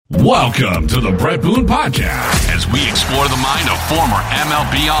Welcome to the Brett Boone Podcast, as we explore the mind of former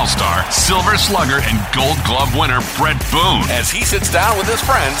MLB All-Star, Silver Slugger, and Gold Glove winner Brett Boone, as he sits down with his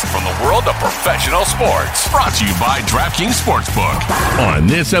friends from the world of professional sports. Brought to you by DraftKings Sportsbook. On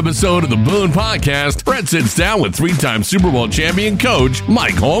this episode of the Boone Podcast, Brett sits down with three-time Super Bowl champion coach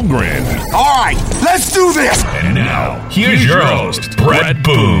Mike Holmgren. All right, let's do this. And now, here's your host, Brett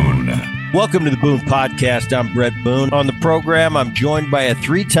Boone. Welcome to the Boone Podcast. I'm Brett Boone. On the program, I'm joined by a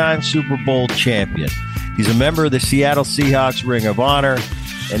three-time Super Bowl champion. He's a member of the Seattle Seahawks Ring of Honor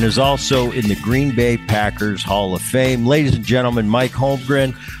and is also in the Green Bay Packers Hall of Fame. Ladies and gentlemen, Mike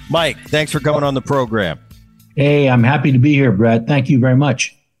Holmgren. Mike, thanks for coming on the program. Hey, I'm happy to be here, Brett. Thank you very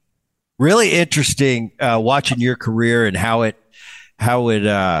much. Really interesting watching your career and how it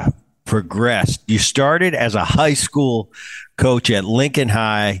progressed. You started as a high school coach at Lincoln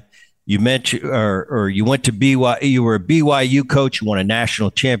High. You mentioned, or you went to BYU. You were a BYU coach. You won a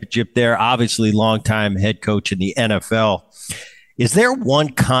national championship there. Obviously, longtime head coach in the NFL. Is there one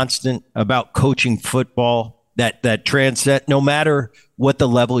constant about coaching football that transcends, no matter what the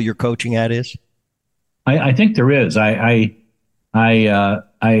level you're coaching at is? I think there is. I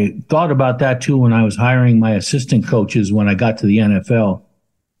thought about that too when I was hiring my assistant coaches when I got to the NFL.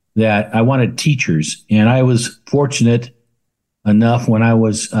 That I wanted teachers, and I was fortunate enough when I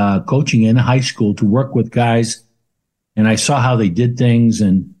was coaching in high school to work with guys, and I saw how they did things.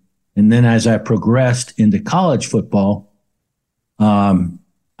 And then as I progressed into college football, I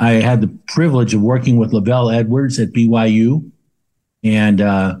had the privilege of working with Lavelle Edwards at BYU and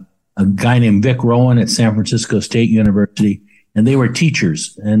a guy named Vic Rowan at San Francisco State University. And they were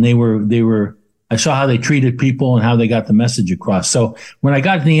teachers, and I saw how they treated people and how they got the message across. So when I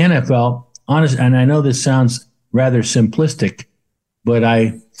got to the NFL, honest, and I know this sounds rather simplistic, but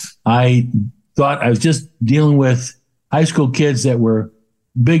I thought I was just dealing with high school kids that were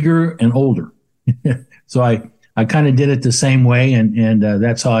bigger and older. So I kind of did it the same way, and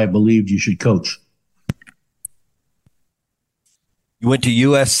that's how I believed you should coach. You went to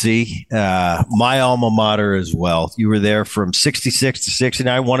USC, my alma mater as well. You were there from 66 to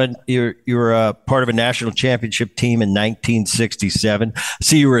 69. You were a part of a national championship team in 1967.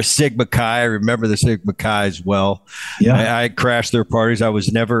 See, you were a Sigma Chi. I remember the Sigma Chi as well. Yeah, I crashed their parties. I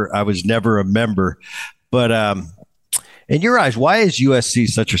was never a member. But in your eyes, why is USC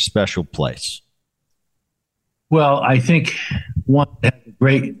such a special place? Well, I think one has a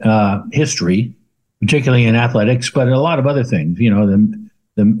great history, particularly in athletics, but a lot of other things. You know,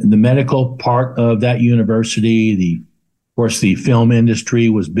 the medical part of that university, of course, the film industry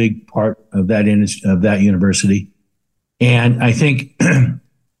was a big part of that university, and I think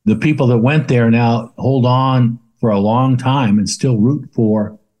the people that went there now hold on for a long time and still root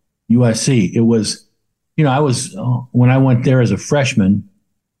for USC. It was, when I went there as a freshman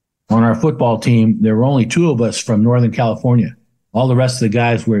on our football team, there were only two of us from Northern California. All the rest of the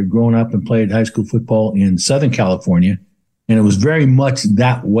guys were grown up and played high school football in Southern California, and it was very much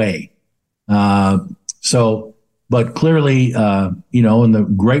that way. But clearly, and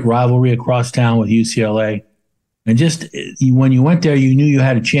the great rivalry across town with UCLA, and just when you went there, you knew you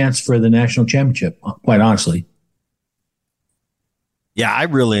had a chance for the national championship, quite honestly. Yeah, I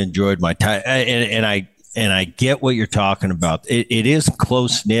really enjoyed my time, and I get what you're talking about. It is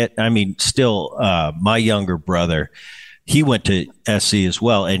close knit. I mean, still, my younger brother, he went to SC as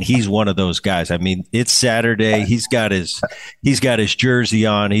well, and he's one of those guys. I mean, it's Saturday. He's got his jersey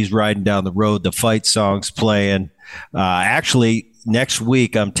on. He's riding down the road. The fight song's playing. Actually, next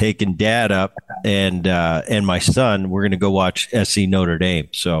week I'm taking Dad up and my son. We're going to go watch SC Notre Dame.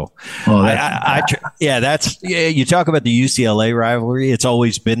 So, you talk about the UCLA rivalry. It's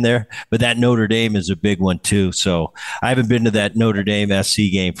always been there, but that Notre Dame is a big one too. So I haven't been to that Notre Dame SC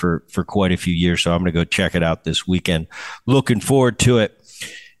game for quite a few years. So I'm going to go check it out this weekend. Looking forward to it.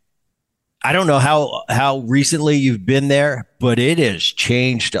 I don't know how recently you've been there, but it has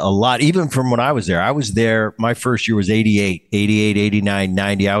changed a lot, even from when I was there. I was there, my first year was 88, 89,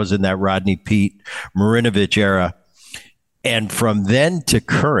 90. I was in that Rodney Pete, Marinovich era. And from then to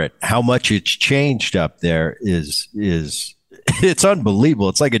current, how much it's changed up there is it's unbelievable.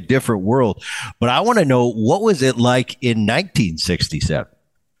 It's like a different world. But I want to know, what was it like in 1967?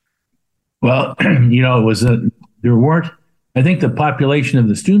 Well, it was there weren't. I think the population of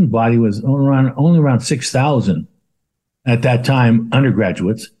the student body was only around 6,000 at that time,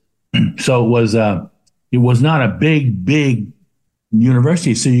 undergraduates. So it was not a big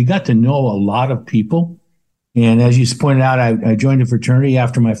university. So you got to know a lot of people. And as you pointed out, I joined a fraternity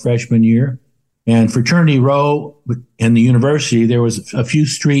after my freshman year. And Fraternity Row in the university, there was a few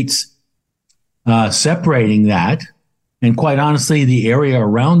streets separating that. And quite honestly, the area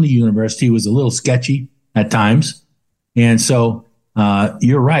around the university was a little sketchy at times. And so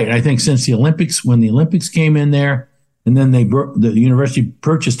you're right. I think since the Olympics, when the Olympics came in there, and then the university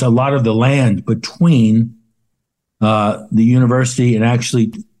purchased a lot of the land between the university and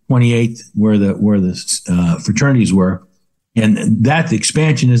actually 28th, where the fraternities were, and that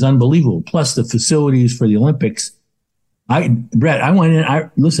expansion is unbelievable. Plus the facilities for the Olympics. Brett, I went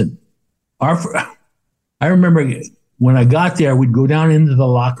in. Listen. I remember when I got there, we'd go down into the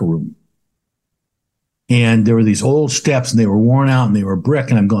locker room, and there were these old steps, and they were worn out, and they were brick.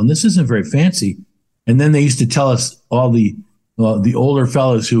 And I'm going, this isn't very fancy. And then they used to tell us all the older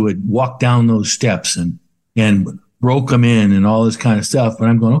fellows who had walked down those steps and broke them in and all this kind of stuff. And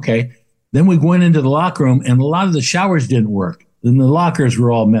I'm going, okay. Then we went into the locker room, and a lot of the showers didn't work, and the lockers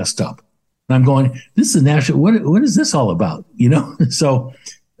were all messed up. And I'm going, this is national. What is this all about? So.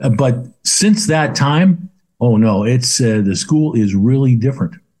 But since that time, oh no, it's the school is really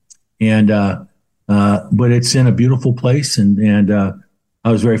different, and but it's in a beautiful place, and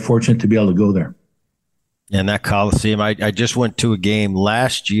I was very fortunate to be able to go there. And that Coliseum, I just went to a game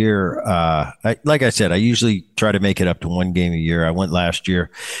last year. Like I said, I usually try to make it up to one game a year. I went last year,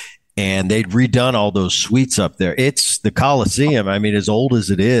 and they'd redone all those suites up there. It's the Coliseum. I mean, as old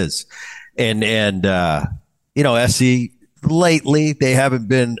as it is, and SC. Lately, they haven't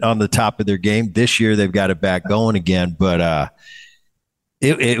been on the top of their game. This year, they've got it back going again. But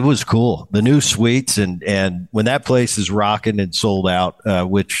it was cool. The new suites, and when that place is rocking and sold out,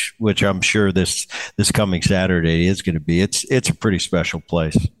 which I'm sure this coming Saturday is going to be. It's a pretty special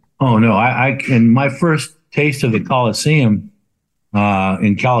place. Oh no, I in my first taste of the Coliseum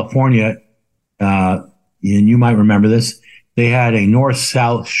in California, and you might remember this. They had a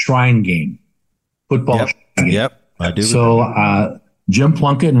North-South Shrine game, football. Yep. Shrine game. Yep. I do. So Jim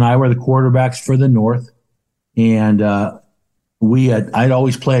Plunkett and I were the quarterbacks for the North, and I'd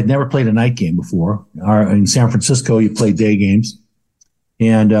always played. I'd never played a night game before. In San Francisco, you play day games,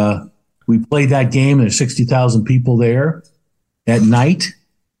 and we played that game. There's 60,000 people there at night,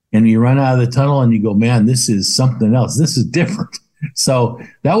 and you run out of the tunnel and you go, man, this is something else. This is different. So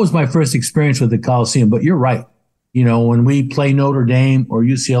that was my first experience with the Coliseum. But you're right. When we play Notre Dame or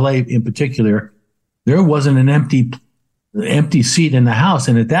UCLA in particular, there wasn't an empty seat in the house.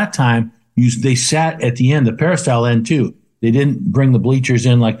 And at that time, they sat at the end, the peristyle end too. They didn't bring the bleachers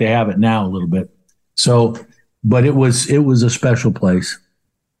in like they have it now a little bit. So, but it was a special place.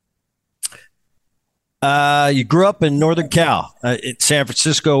 You grew up in Northern Cal, in San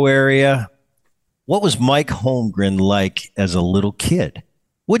Francisco area. What was Mike Holmgren like as a little kid?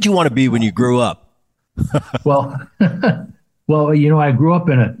 What'd you want to be when you grew up? Well, I grew up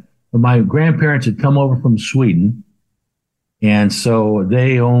my grandparents had come over from Sweden, and so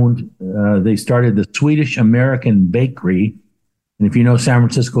they started the Swedish American Bakery. And if you know San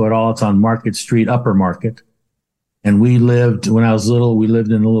Francisco at all, it's on Market Street, Upper Market. And when I was little, we lived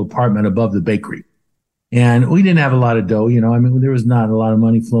in a little apartment above the bakery. And we didn't have a lot of dough, there was not a lot of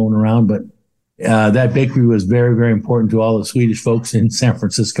money flowing around, but that bakery was very, very important to all the Swedish folks in San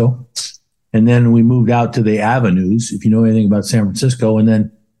Francisco. And then we moved out to the avenues, if you know anything about San Francisco. And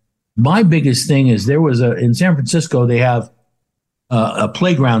then my biggest thing is in San Francisco, they have a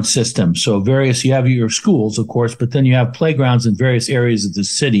playground system. So you have your schools, of course, but then you have playgrounds in various areas of the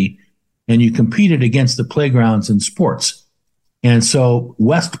city, and you competed against the playgrounds in sports. And so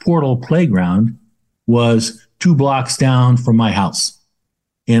West Portal Playground was 2 blocks down from my house.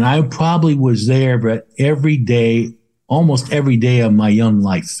 And I probably was there, but almost every day of my young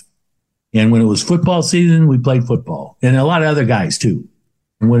life. And when it was football season, we played football, and a lot of other guys too.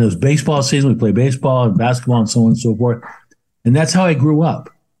 And when it was baseball season, we played baseball and basketball and so on and so forth. And that's how I grew up.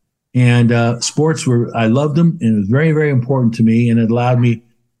 And sports I loved them, and it was very, very important to me. And it allowed me,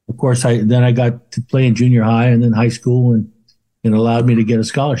 of course, then I got to play in junior high and then high school, and it allowed me to get a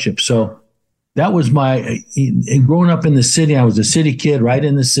scholarship. So that was and growing up in the city, I was a city kid right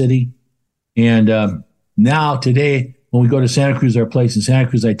in the city. And now today, when we go to Santa Cruz, our place in Santa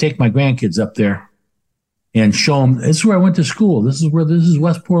Cruz, I take my grandkids up there and show them, this is where I went to school. This is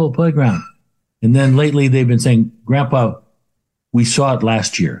West Portal Playground. And then lately they've been saying, Grandpa, we saw it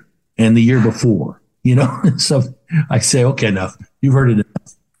last year and the year before, So I say, okay, enough. You've heard it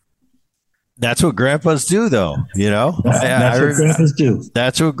enough. That's what grandpas do, though. That's what grandpas do.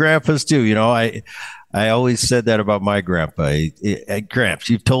 That's what grandpas do. I always said that about my grandpa. Gramps,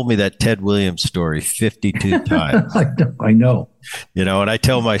 you've told me that Ted Williams story 52 times. I know. And I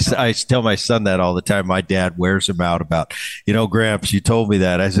tell my son that all the time. My dad wears him out about, Gramps, you told me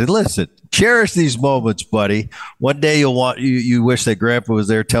that. I said, listen, cherish these moments, buddy. One day you wish that Grandpa was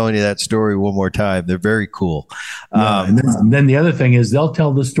there telling you that story one more time. They're very cool. Yeah, and then the other thing is they'll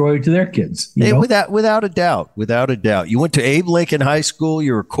tell the story to their kids. Without a doubt. You went to Abe Lincoln High School.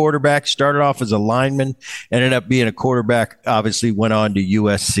 You were a quarterback. Started off as a lineman. Ended up being a quarterback. Obviously, went on to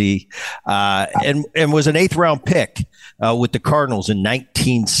USC, and was an 8th round pick with the Cardinals in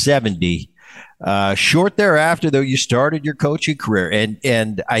 1970. Short thereafter, though, you started your coaching career,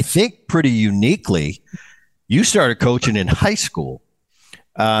 and I think pretty uniquely, you started coaching in high school.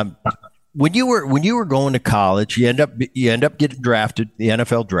 When you were going to college, you end up getting drafted, the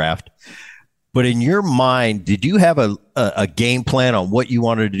NFL draft. But in your mind, did you have a game plan on what you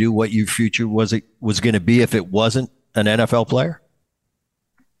wanted to do, what your future was going to be if it wasn't an NFL player?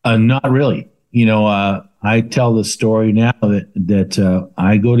 Not really. I tell the story now that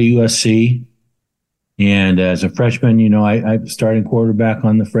I go to USC, and as a freshman, I started quarterback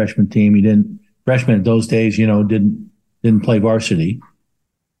on the freshman team. Freshmen at those days, didn't play varsity.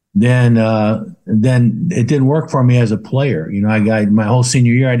 Then it didn't work for me as a player. My whole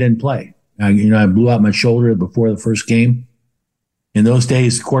senior year I didn't play. I blew out my shoulder before the first game. In those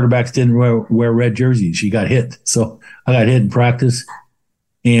days, quarterbacks didn't wear red jerseys. You got hit, so I got hit in practice.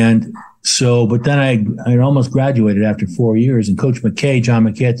 And so, but then I almost graduated after 4 years. And Coach John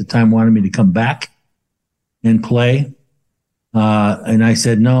McKay at the time, wanted me to come back and play. And I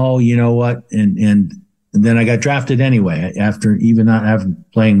said no. You know what? And then I got drafted anyway after not having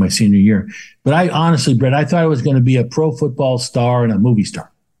playing my senior year. But I honestly, Brett, I thought I was going to be a pro football star and a movie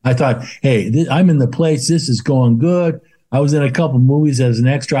star. I thought, hey, I'm in the place. This is going good. I was in a couple movies as an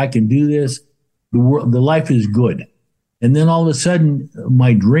extra. I can do this. The life is good. And then all of a sudden,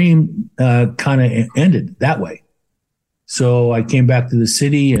 my dream kind of ended that way. So I came back to the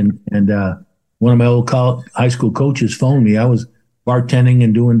city, and one of my old high school coaches phoned me. I was bartending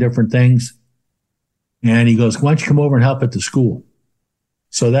and doing different things. And he goes, why don't you come over and help at the school?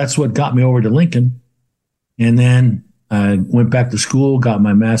 So that's what got me over to Lincoln. And then I went back to school, got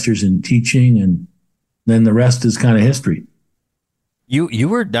my master's in teaching, and then the rest is kind of history. You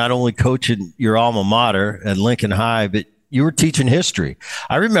were not only coaching your alma mater at Lincoln High, but you were teaching history.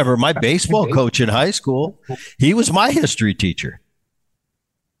 I remember my baseball coach in high school. He was my history teacher.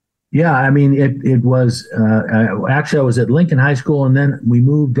 Yeah, I mean, it was actually I was at Lincoln High School, and then we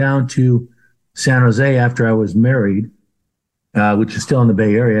moved down to San Jose after I was married, which is still in the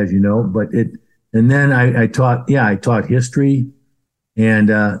Bay Area, as you know. And then I taught history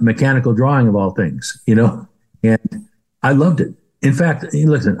and mechanical drawing of all things, and I loved it. In fact,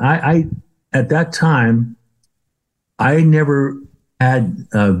 listen, I at that time, I never had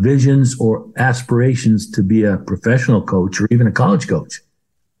visions or aspirations to be a professional coach or even a college coach.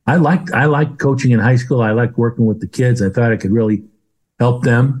 I liked coaching in high school. I liked working with the kids. I thought I could really help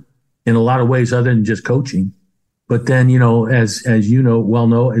them in a lot of ways other than just coaching. But then, as you know,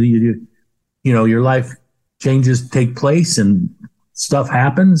 your life changes take place and stuff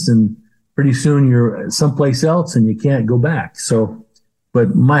happens, and pretty soon you're someplace else and you can't go back. So,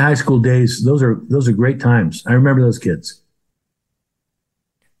 but my high school days, those are great times. I remember those kids.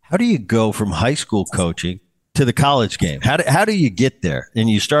 How do you go from high school coaching to the college game? How do you get there? And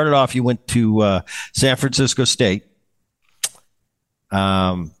you started off, you went to San Francisco State.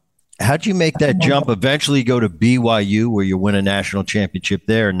 How'd you make that jump? Eventually go to BYU, where you win a national championship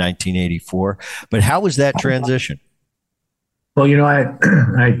there in 1984. But how was that transition? Well,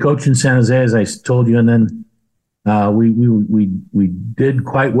 I coached in San Jose, as I told you, and then we did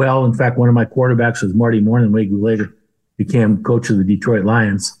quite well. In fact, one of my quarterbacks was Marty Mornhinweg, who later became coach of the Detroit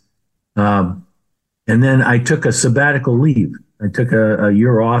Lions. And then I took a sabbatical leave. I took a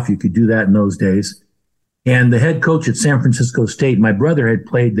year off. You could do that in those days. And the head coach at San Francisco State, my brother had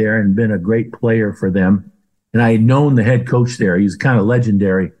played there and been a great player for them. And I had known the head coach there. He was kind of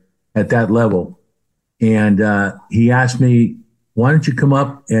legendary at that level. And he asked me, why don't you come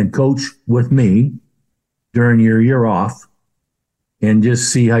up and coach with me during your year off and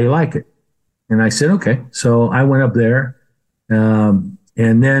just see how you like it? And I said, okay. So I went up there, and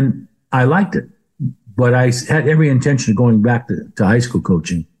then I liked it. But I had every intention of going back to high school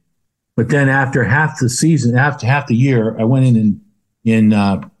coaching. But then after half the season, after half the year, I went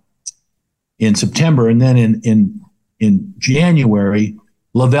in September, and then in January,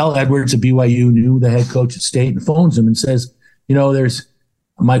 Lavelle Edwards of BYU knew the head coach at State and phones him and says, there's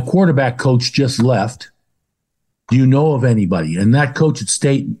my quarterback coach just left. Do you know of anybody? And that coach at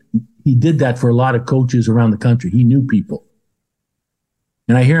State, he did that for a lot of coaches around the country. He knew people.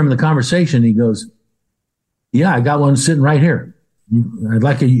 And I hear him in the conversation. He goes, yeah, I got one sitting right here. I'd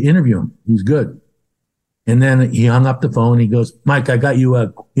like to interview him. He's good. And then he hung up the phone. He goes, Mike, I got you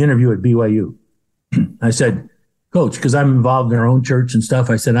an interview at BYU. I said, Coach, because I'm involved in our own church and stuff.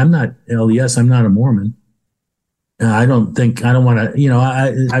 I said, I'm not LDS. I'm not a Mormon. I don't want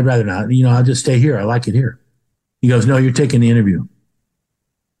to, I'd rather not, I'll just stay here. I like it here. He goes, no, you're taking the interview.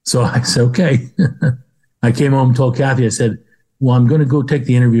 So I said, okay. I came home and told Kathy, I said, well, I'm going to go take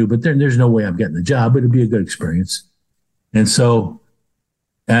the interview, but there's no way I'm getting the job. It'd be a good experience. And so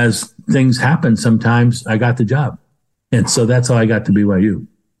as things happen, sometimes I got the job. And so that's how I got to BYU.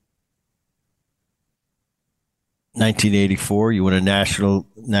 1984, you win a national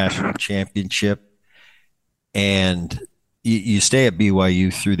championship, and you stay at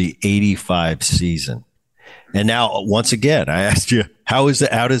BYU through the 85 season. And now, once again, I asked you, how does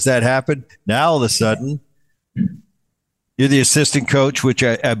that happen? Now, all of a sudden, you're the assistant coach, which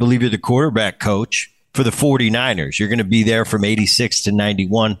I believe you're the quarterback coach for the 49ers. You're going to be there from 86 to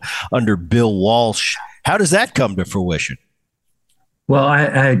 91 under Bill Walsh. How does that come to fruition? Well,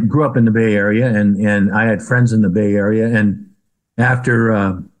 I grew up in the Bay Area, and I had friends in the Bay Area. And after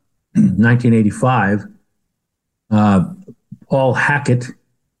 1985, Paul Hackett,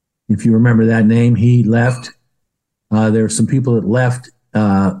 if you remember that name, he left. There were some people that left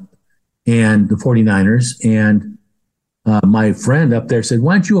and the 49ers. And my friend up there said,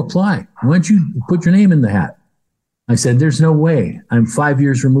 why don't you apply? Why don't you put your name in the hat? I said, there's no way. I'm 5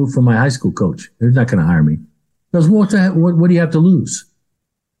 years removed from my high school coach. They're not going to hire me. He goes, well, what do you have to lose?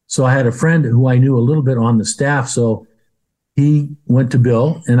 So I had a friend who I knew a little bit on the staff. So he went to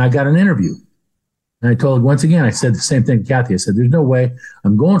Bill and I got an interview. And I told, once again, I said the same thing to Kathy. I said, there's no way.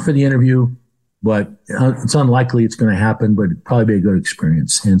 I'm going for the interview, but it's unlikely it's going to happen, but it'd probably be a good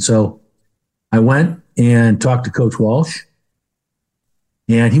experience. And so I went and talked to Coach Walsh.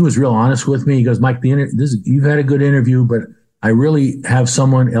 And he was real honest with me. He goes, Mike, you've had a good interview, but I really have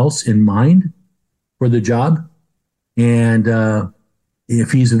someone else in mind for the job. And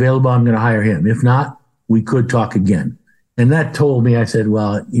if he's available, I'm going to hire him. If not, we could talk again. And that told me, I said,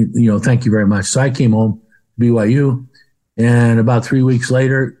 well, thank you very much. So I came home to BYU. And about 3 weeks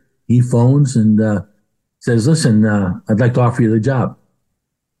later, he phones and says, listen, I'd like to offer you the job.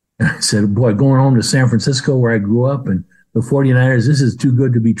 And I said, boy, going home to San Francisco where I grew up and the 49ers, this is too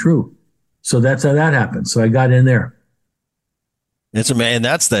good to be true. So that's how that happened. So I got in there. That's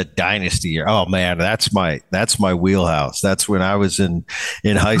the dynasty year. Oh man, that's my wheelhouse. That's when I was in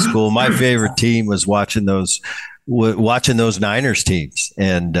high school. My favorite team was watching those Niners teams,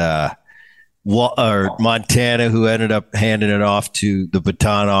 and Montana, who ended up handing the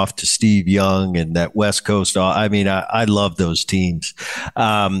baton off to Steve Young, and that West Coast. I mean, I love those teams.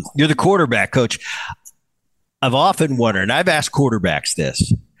 You're the quarterback coach. I've often wondered, and I've asked quarterbacks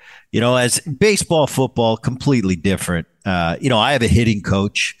this. As baseball, football, completely different. I have a hitting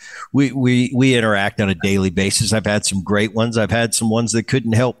coach. We interact on a daily basis. I've had some great ones. I've had some ones that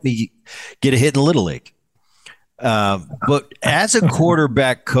couldn't help me get a hit in Little League. But as a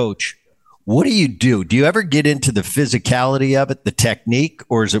quarterback coach, what do you do? Do you ever get into the physicality of it, the technique,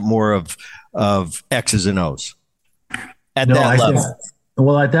 or is it more of X's and O's at that level?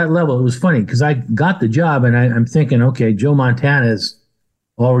 Well, at that level, it was funny because I got the job and I'm thinking, okay, Joe Montana's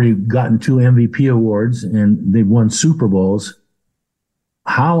already gotten 2 MVP awards and they've won Super Bowls.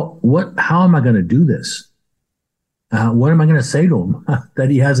 How am I going to do this? What am I going to say to him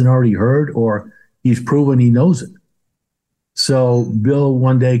that he hasn't already heard or he's proven he knows it? So Bill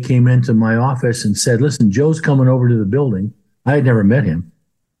one day came into my office and said, listen, Joe's coming over to the building. I had never met him.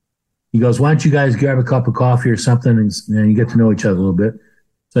 He goes, why don't you guys grab a cup of coffee or something and you get to know each other a little bit?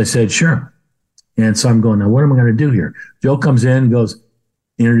 So I said, sure. And so I'm going, now what am I going to do here? Joe comes in and goes,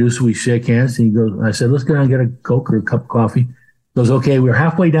 we shake hands. And he goes, I said, let's go down and get a Coke or a cup of coffee. He goes, okay, we're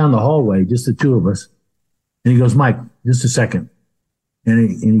halfway down the hallway, just the two of us. And he goes, Mike, just a second.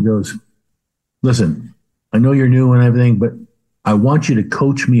 And he goes, listen, I know you're new and everything, but I want you to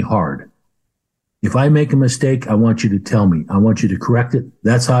coach me hard. If I make a mistake, I want you to tell me. I want you to correct it.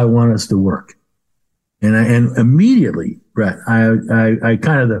 That's how I want us to work. And immediately, Brett, I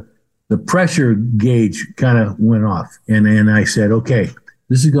kind of the pressure gauge kind of went off, and I said, okay,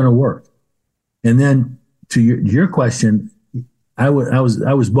 this is going to work. And then to your question, I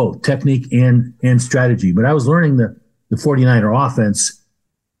was both technique and strategy, but I was learning the 49er offense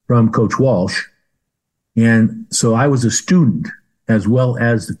from Coach Walsh, and so I was a student as well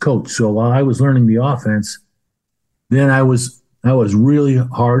as the coach. So while I was learning the offense, then I was really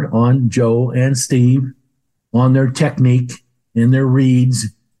hard on Joe and Steve on their technique and their reads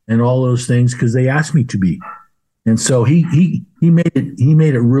and all those things because they asked me to be. And so he made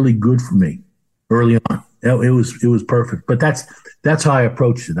it really good for me early on. it was perfect. But that's how I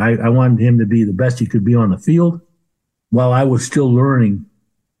approached it. I wanted him to be the best he could be on the field while I was still learning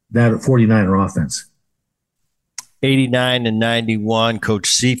that 49er offense. 89 and 91, Coach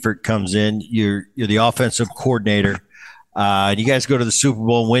Seifert comes in. You're the offensive coordinator. You guys go to the Super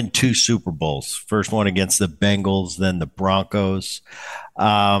Bowl and win 2 Super Bowls. First one against the Bengals, then the Broncos.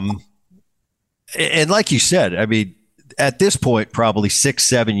 And like you said, I mean, at this point, probably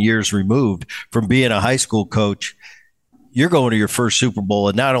 6-7 years removed from being a high school coach, you're going to your first Super Bowl,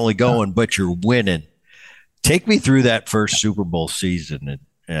 and not only going, but you're winning. Take me through that first Super Bowl season,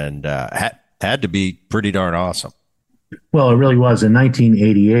 and had to be pretty darn awesome. Well, it really was. In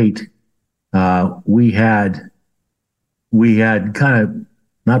 1988, we had kind of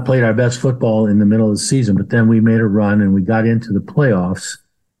not played our best football in the middle of the season, but then we made a run and we got into the playoffs.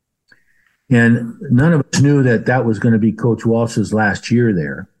 And none of us knew that was going to be Coach Walsh's last year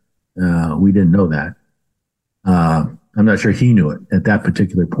there. We didn't know that. I'm not sure he knew it at that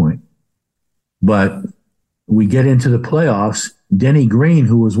particular point. But we get into the playoffs. Denny Green,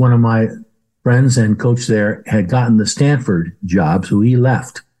 who was one of my friends and coach there, had gotten the Stanford job, so he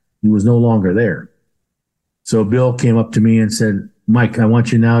left. He was no longer there. So Bill came up to me and said, Mike, I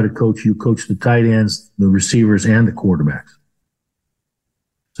want you now to coach. You coach the tight ends, the receivers, and the quarterbacks.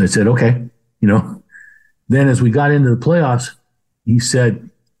 So I said, okay. Then as we got into the playoffs, he said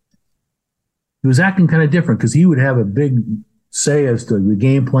he was acting kind of different because he would have a big say as to the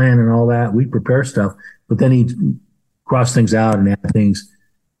game plan and all that. We'd prepare stuff, but then he'd cross things out and add things.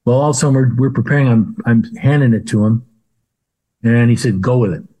 Well, all of a sudden we're preparing. I'm handing it to him, and he said, "Go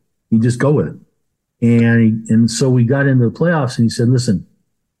with it." You just go with it. And so we got into the playoffs, and he said, "Listen,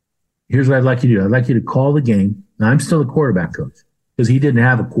 here's what I'd like you to do. I'd like you to call the game." Now, I'm still a quarterback coach because he didn't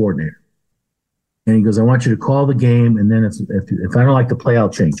have a coordinator. And he goes, "I want you to call the game, and then if I don't like the play, I'll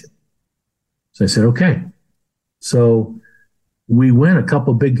change it." So I said, "Okay." So we win a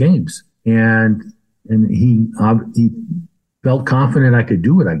couple big games, and he felt confident I could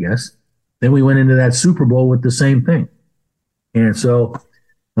do it, I guess. Then we went into that Super Bowl with the same thing. And so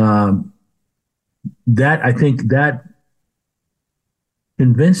I think that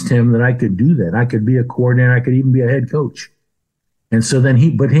convinced him that I could do that. I could be a coordinator. I could even be a head coach. And so then he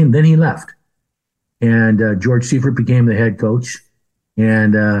left. And George Seifert became the head coach.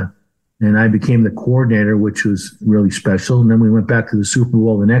 And I became the coordinator, which was really special. And then we went back to the Super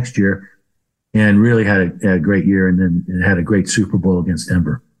Bowl the next year and really had a great year, and then had a great Super Bowl against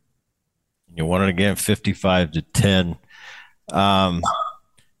Denver. You won it again, 55-10.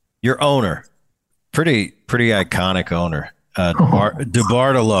 Your owner, pretty iconic owner,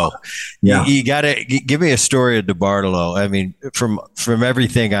 DeBartolo. Yeah. You got to give me a story of DeBartolo. I mean, from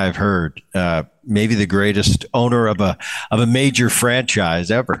everything I've heard, maybe the greatest owner of a major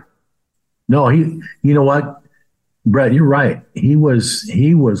franchise ever. No, you know what, Brett, you're right. He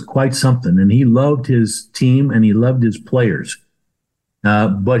was quite something, and he loved his team and he loved his players.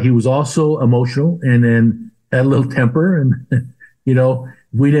 But he was also emotional and then had a little temper, and if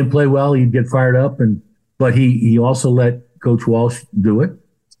we didn't play well, he'd get fired up. But he also let Coach Walsh do it.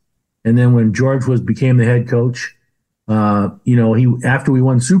 And then when George became the head coach, after we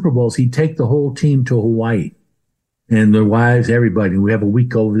won Super Bowls, he'd take the whole team to Hawaii, and their wives, everybody. We have a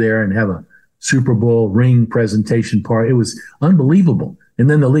week over there and have a Super Bowl ring presentation party. It was unbelievable. And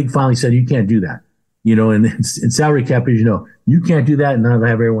then the league finally said, "You can't do that." And in salary cap, as you can't do that and not have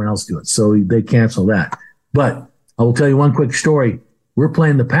everyone else do it. So they canceled that. But I will tell you one quick story. We're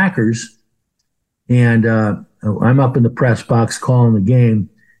playing the Packers, and I'm up in the press box calling the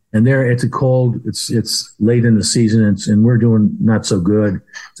game. And it's late in the season, and we're doing not so good.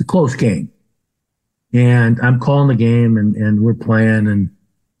 It's a close game. And I'm calling the game, and we're playing, and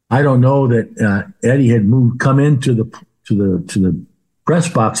I don't know that Eddie had come into the press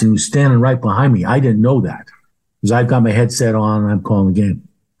box, and he was standing right behind me. I didn't know that because I've got my headset on and I'm calling the game.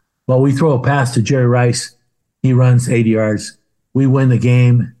 Well, we throw a pass to Jerry Rice. He runs 80 yards. We win the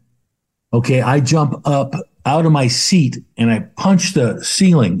game. Okay, I jump up out of my seat and I punch the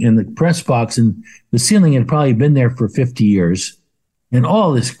ceiling in the press box, and the ceiling had probably been there for 50 years. And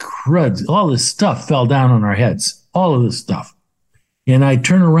all this crud, all this stuff fell down on our heads, all of this stuff. And I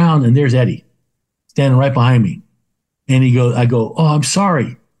turn around and there's Eddie standing right behind me. And I go, "Oh, I'm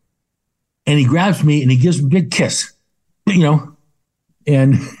sorry." And he grabs me and he gives me a big kiss, and,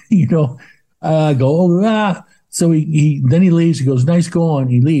 I go, "Oh, ah." So then he leaves. He goes, "Nice going."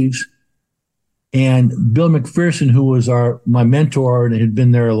 He leaves. And Bill McPherson, who was my mentor and had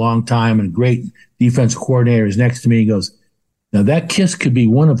been there a long time and a great defense coordinator, is next to me. He goes, "Now that kiss could be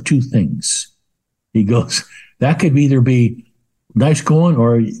one of two things." He goes, "That could either be nice going,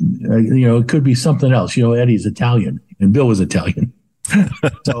 or it could be something else. Eddie's Italian and Bill was Italian.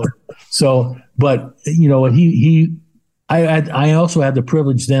 But I also had the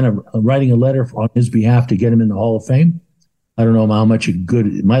privilege then of writing a letter on his behalf to get him in the Hall of Fame. I don't know how much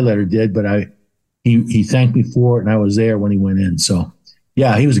good my letter did, but he thanked me for it, and I was there when he went in. So,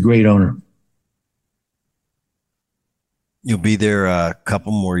 yeah, he was a great owner. You'll be there a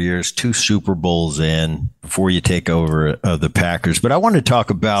couple more years, 2 Super Bowls in before you take over the Packers. But I want to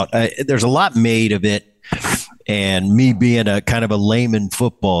talk about there's a lot made of it, and me being a kind of a layman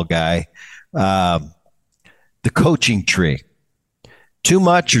football guy, the coaching tree. Too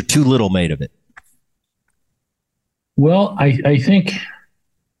much or too little made of it? Well, I think,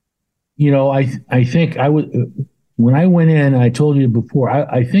 I think I would, when I went in, I told you before,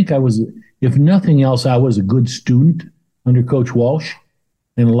 I think I was, if nothing else, I was a good student under Coach Walsh.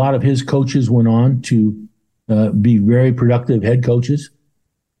 And a lot of his coaches went on to be very productive head coaches.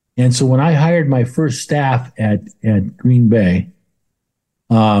 And so when I hired my first staff at Green Bay,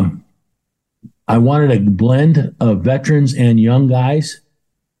 I wanted a blend of veterans and young guys.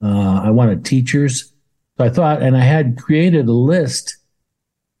 I wanted teachers. So I thought, and I had created a list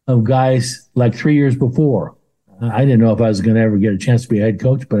of guys like 3 years before. I didn't know if I was going to ever get a chance to be a head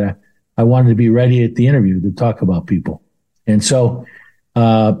coach, but I wanted to be ready at the interview to talk about people. And so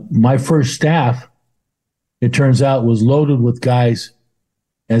my first staff, it turns out, was loaded with guys,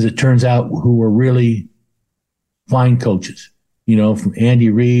 as it turns out, who were really fine coaches. From Andy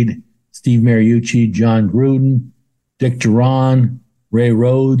Reid, Steve Mariucci, John Gruden, Dick Duran, Ray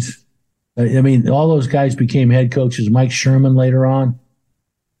Rhodes. All those guys became head coaches. Mike Sherman later on.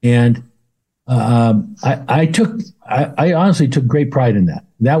 And I honestly took great pride in that.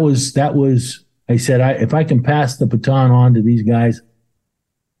 That was I said, if I can pass the baton on to these guys,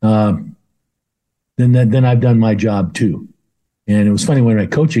 then I've done my job too. And it was funny when I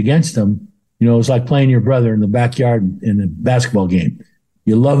coach against them, it was like playing your brother in the backyard in a basketball game.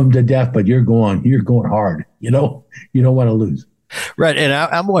 You love him to death, but you're going hard. You don't want to lose. Right. And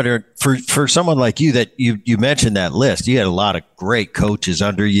I'm wondering, for someone like you, that you mentioned that list, you had a lot of great coaches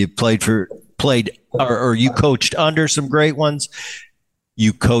under you, or you coached under some great ones.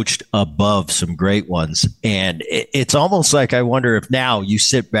 You coached above some great ones. And it's almost like, I wonder if now you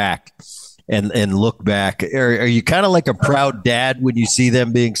sit back and look back, are you kind of like a proud dad when you see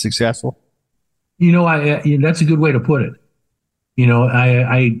them being successful? That's a good way to put it.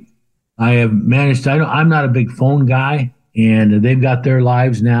 I have managed I'm not a big phone guy, and they've got their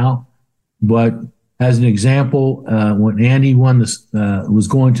lives now. But as an example, when Andy was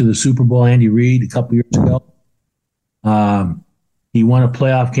going to the Super Bowl, Andy Reid, a couple years ago, he won a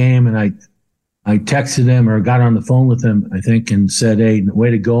playoff game, and I texted him or got on the phone with him, I think, and said, "Hey,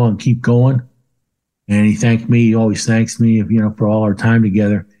 way to go and keep going." And he thanked me. He always thanks me, for all our time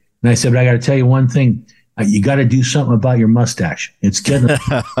together. And I said, "But I got to tell you one thing. You got to do something about your mustache. It's getting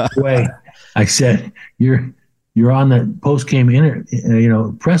away." I said, "You're on the post-game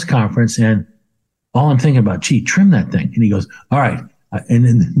press conference, and all I'm thinking about, trim that thing." And he goes, "All right." And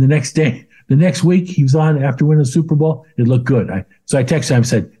then the next week, he was on after winning the Super Bowl. It looked good. So I texted him and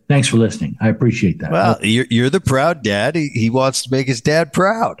said, "Thanks for listening. I appreciate that." Well, you're the proud dad. He wants to make his dad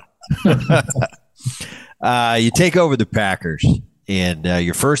proud. You take over the Packers, and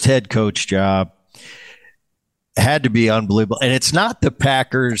your first head coach job had to be unbelievable. And it's not the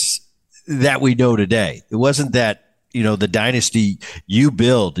Packers that we know today. It wasn't that, the dynasty you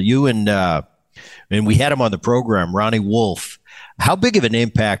build. You and we had him on the program, Ronnie Wolf. How big of an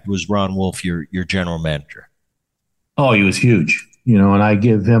impact was Ron Wolf, your general manager? Oh, he was huge. And I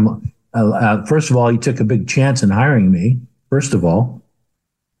give him, first of all, he took a big chance in hiring me, first of all.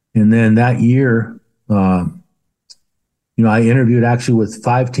 And then that year, I interviewed actually with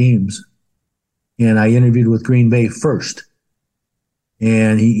 5 teams, and I interviewed with Green Bay first.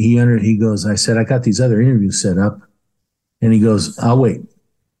 And he goes, I said, "I got these other interviews set up." And he goes, "I'll wait."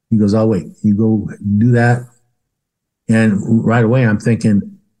 He goes, "I'll wait. You go do that." And right away, I'm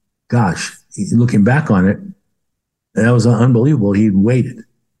thinking, gosh, looking back on it, that was unbelievable. He'd waited.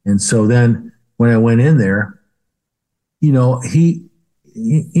 And so then when I went in there,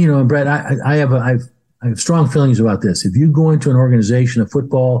 and Brett, I have strong feelings about this. If you go into an organization of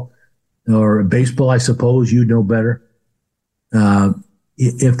football or baseball, I suppose you know better.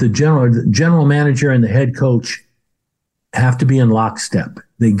 If the general manager and the head coach have to be in lockstep,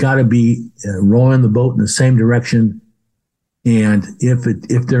 they got to be rowing the boat in the same direction. And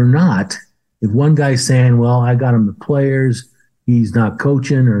if they're not, if one guy's saying, "Well, I got him the players, he's not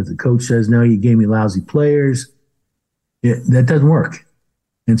coaching," or the coach says, "No, you gave me lousy players," that doesn't work.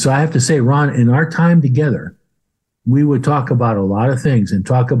 And so I have to say, Ron, in our time together, we would talk about a lot of things and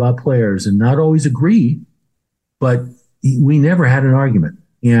talk about players and not always agree, but we never had an argument.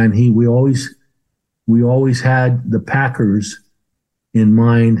 And we always had the Packers in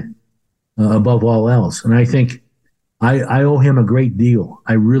mind above all else. And I think I owe him a great deal.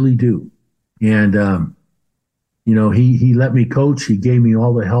 I really do. And, he let me coach. He gave me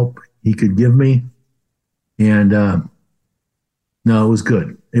all the help he could give me. And no, it was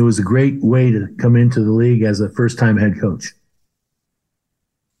good. It was a great way to come into the league as a first-time head coach.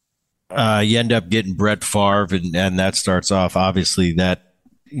 You end up getting Brett Favre, and that starts off, obviously, that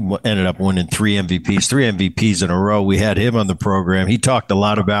ended up winning 3 MVPs in a row. We had him on the program. He talked a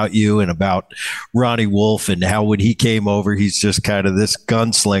lot about you and about Ronnie Wolf and how when he came over, he's just kind of this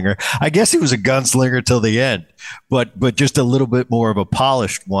gunslinger. I guess he was a gunslinger till the end, but just a little bit more of a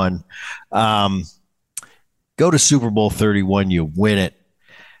polished one. Go to Super Bowl 31, you win it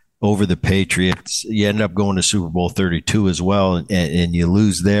over the Patriots. You end up going to Super Bowl 32 as well, and you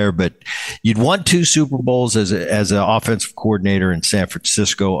lose there. But you'd won 2 Super Bowls as an offensive coordinator in San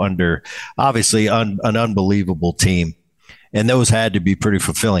Francisco under obviously an unbelievable team, and those had to be pretty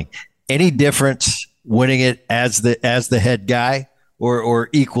fulfilling. Any difference winning it as the head guy, or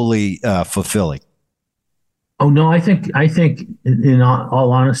equally fulfilling? Oh no, I think in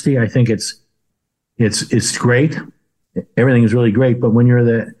all honesty, I think it's great. Everything is really great, but when you're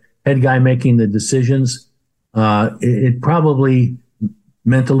the head guy making the decisions, it probably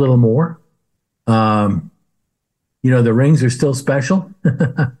meant a little more. The rings are still special.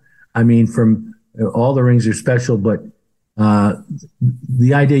 I mean, from all the rings are special, but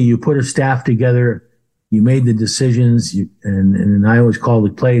the idea you put a staff together, you made the decisions, and I always call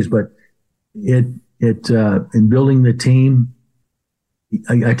it plays, but in building the team,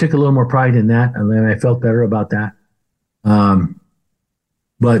 I took a little more pride in that, and I felt better about that.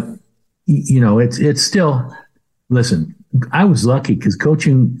 But it's still, listen, I was lucky because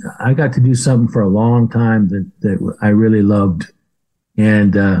coaching, I got to do something for a long time that I really loved.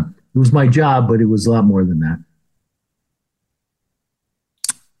 And it was my job, but it was a lot more than that.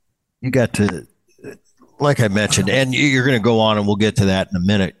 You got to, like I mentioned, and you're going to go on, and we'll get to that in a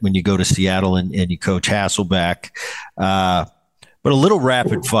minute when you go to Seattle and you coach Hasselbeck. But a little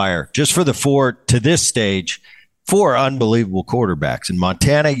rapid fire, just for the 4 to this stage. 4 unbelievable quarterbacks in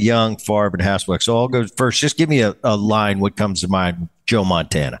Montana, Young, Favre, and Hasselbeck. So I'll go first. Just give me a line. What comes to mind? Joe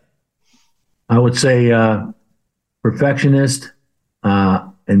Montana. I would say perfectionist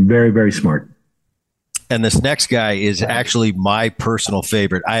and very, very smart. And this next guy is actually my personal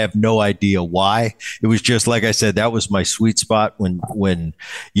favorite. I have no idea why. It was just like I said, that was my sweet spot when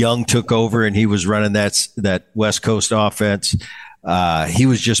Young took over and he was running that West Coast offense. He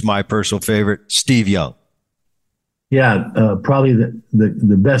was just my personal favorite. Steve Young. Yeah, probably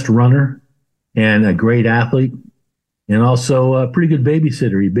the best runner and a great athlete, and also a pretty good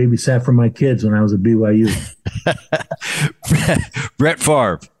babysitter. He babysat for my kids when I was at BYU. Brett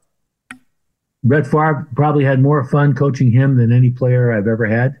Favre. Brett Favre probably had more fun coaching him than any player I've ever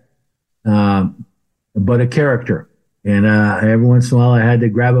had, but a character. And every once in a while I had to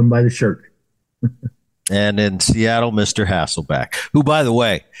grab him by the shirt. And in Seattle, Mr. Hasselbeck, who, by the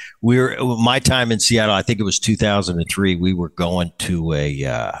way, my time in Seattle, I think it was 2003. We were going to we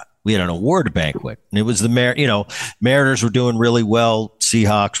had an award banquet, and it was the Mariners were doing really well,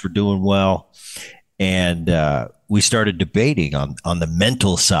 Seahawks were doing well, and we started debating on the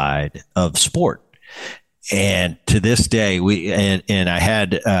mental side of sport. And to this day, I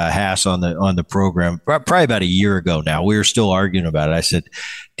had Hass on the program probably about a year ago now. We were still arguing about it. I said,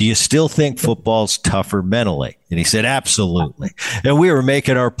 "Do you still think football's tougher mentally?" And he said, "Absolutely." And we were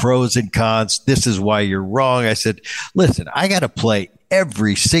making our pros and cons. This is why you're wrong. I said, "Listen, I got to play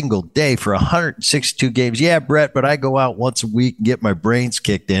every single day for 162 games. Yeah, Brett, but I go out once a week and get my brains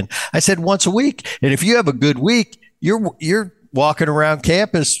kicked in." I said, "Once a week, and if you have a good week, you're walking around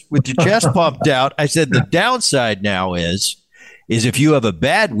campus with your chest pumped out." I said, "The downside now is if you have a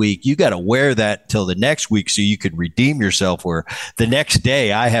bad week, you got to wear that till the next week so you can redeem yourself, where the next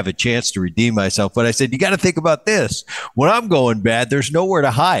day I have a chance to redeem myself." But I said, you got to think about this. When I'm going bad, there's nowhere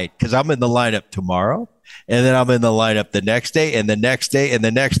to hide because I'm in the lineup tomorrow, and then I'm in the lineup the next day and the next day and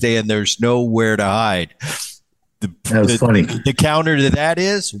the next day, and there's nowhere to hide. That was funny. The counter to that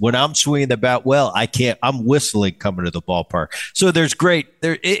is when I'm swinging the bat, I'm whistling coming to the ballpark. So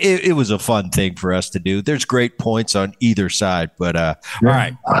it was a fun thing for us to do. There's great points on either side, but all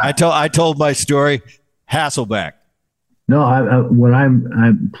right. I told my story. Hasselbeck. No, when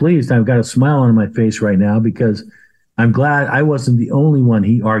I'm pleased, I've got a smile on my face right now because I'm glad I wasn't the only one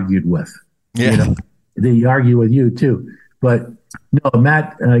he argued with. Yeah. He argued with you too. But no,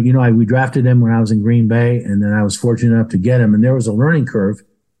 Matt, we drafted him when I was in Green Bay, and then I was fortunate enough to get him. And there was a learning curve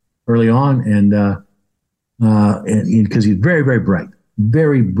early on, and because he's very, very bright,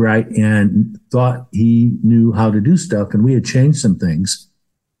 and thought he knew how to do stuff. And we had changed some things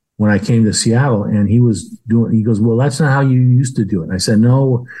when I came to Seattle, and he goes, well, that's not how you used to do it. And I said,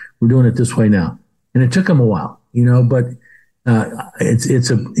 no, we're doing it this way now. And it took him a while, but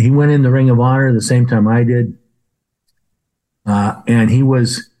he went in the Ring of Honor the same time I did. And he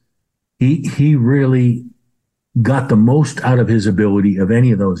really got the most out of his ability of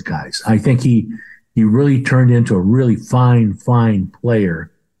any of those guys. I think he really turned into a really fine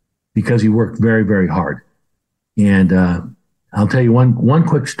player because he worked very, very hard. And, I'll tell you one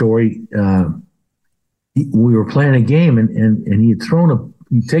quick story. We were playing a game, and he'd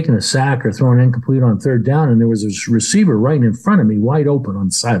taken a sack or thrown incomplete on third down, and there was a receiver right in front of me, wide open on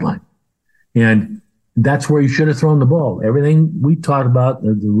the sideline. And that's where he should have thrown the ball. Everything we taught about,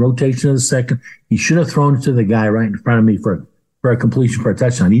 the rotation of the second, he should have thrown it to the guy right in front of me for a completion for a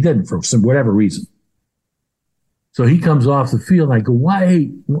touchdown. He didn't, for whatever reason. So he comes off the field, and I go, why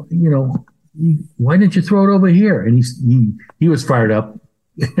didn't you throw it over here? And he was fired up,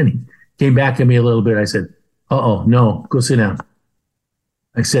 and he came back at me a little bit. I said, no, go sit down.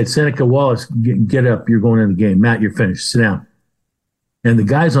 I said, Seneca Wallace, get up. You're going in the game. Matt, you're finished. Sit down. And the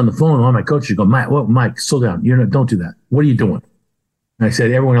guys on the phone, all my coaches go, Mike, slow down. Don't do that. What are you doing? And I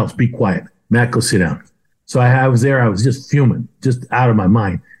said, everyone else, be quiet. Matt, go sit down. So I was there. I was just fuming, just out of my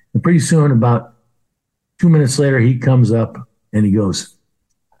mind. And pretty soon, about 2 minutes later, he comes up and he goes,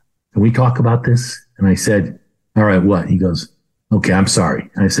 can we talk about this? And I said, all right, what? He goes, okay, I'm sorry.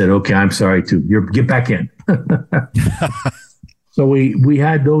 I said, okay, I'm sorry too. Get back in. So we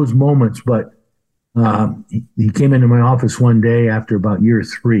had those moments, but he came into my office one day after about year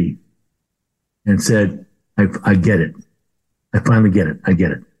 3 and said, I get it. I finally get it. I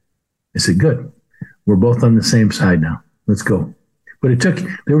get it. I said, good. We're both on the same side now. Let's go. But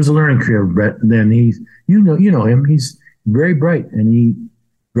there was a learning curve, Brett. And then you know him. He's very bright, and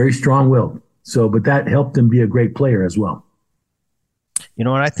very strong-willed. So, but that helped him be a great player as well. When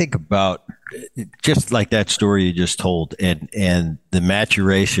I think about just like that story you just told, and the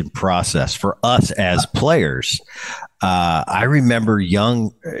maturation process for us as players, I remember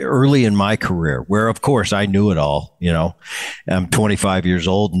early in my career, where of course I knew it all. I'm 25 years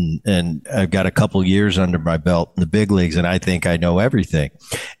old, and I've got a couple years under my belt in the big leagues, and I think I know everything.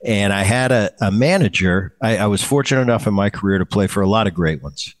 And I had a manager. I was fortunate enough in my career to play for a lot of great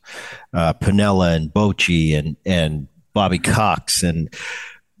ones, Piniella and Bochy and Bobby Cox.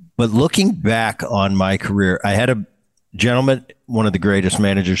 But looking back on my career, I had a gentleman, one of the greatest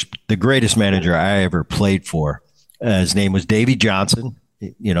managers, the greatest manager I ever played for. His name was Davey Johnson,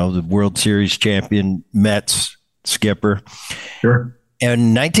 the World Series champion, Mets skipper. Sure.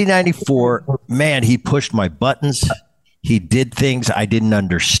 And 1994, man, he pushed my buttons. He did things I didn't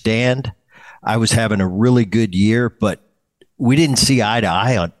understand. I was having a really good year, but we didn't see eye to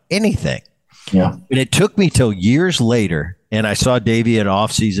eye on anything. Yeah. And it took me till years later, and I saw Davey at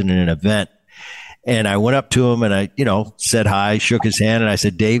off season in an event, and I went up to him and I, said hi, shook his hand, and I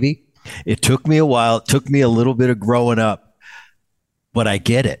said, Davey, it took me a while. It took me a little bit of growing up, but I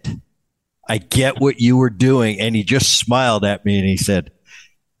get it. I get what you were doing. And he just smiled at me and he said,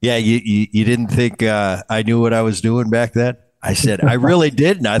 yeah, you didn't think I knew what I was doing back then? I said, I really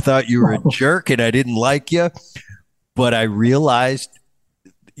didn't. I thought you were a jerk and I didn't like you, but I realized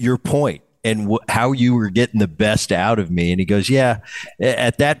your point and how you were getting the best out of me. And he goes, yeah,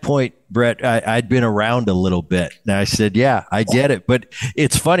 at that point, Brett, I'd been around a little bit. And I said, yeah, I get it. But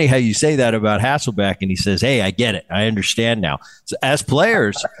it's funny how you say that about Hasselbeck. And he says, hey, I get it. I understand now. So as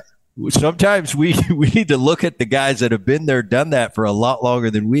players, sometimes we need to look at the guys that have been there, done that for a lot longer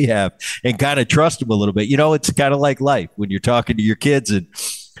than we have, and kind of trust them a little bit. It's kind of like life when you're talking to your kids and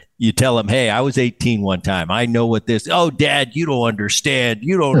you tell them, hey, I was 18 one time. I know what this. Oh, Dad, you don't understand.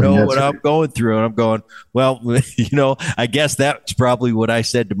 You don't know what I'm going through. And I'm going, well, I guess that's probably what I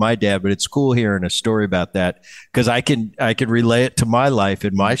said to my dad. But it's cool hearing a story about that because I can relay it to my life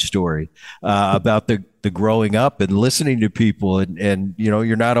and my story about the growing up and listening to people. And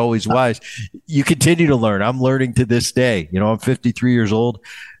you're not always wise. You continue to learn. I'm learning to this day. I'm 53 years old.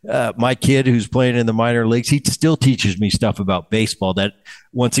 My kid who's playing in the minor leagues, he still teaches me stuff about baseball that,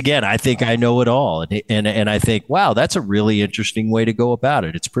 once again, I think I know it all. And I think, wow, that's a really interesting way to go about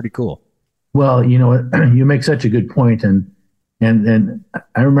it. It's pretty cool. Well, you make such a good point. And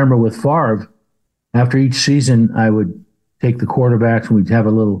I remember with Favre, after each season, I would take the quarterbacks and we'd have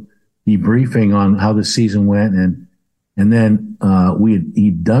a little debriefing on how the season went. And then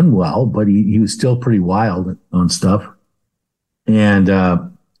he'd done well, but he was still pretty wild on stuff.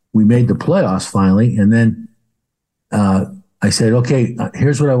 And we made the playoffs finally. And then I said, okay,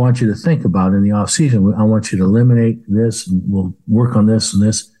 here's what I want you to think about in the offseason. I want you to eliminate this, and we'll work on this and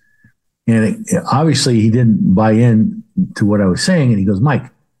this. And obviously he didn't buy in to what I was saying. And he goes,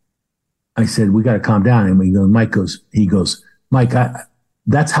 Mike, I said, we got to calm down. And he goes, Mike,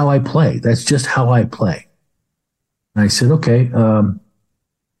 that's how I play. That's just how I play. And I said, okay,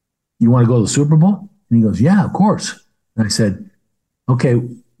 you want to go to the Super Bowl? And he goes, yeah, of course. And I said, okay,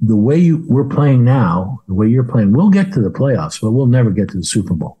 the way we're playing now, the way you're playing, we'll get to the playoffs, but we'll never get to the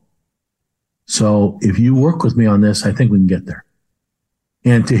Super Bowl. So if you work with me on this, I think we can get there.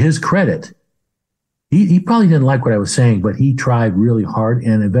 And to his credit, he probably didn't like what I was saying, but he tried really hard,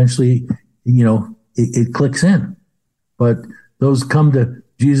 and eventually, it clicks in. But those come to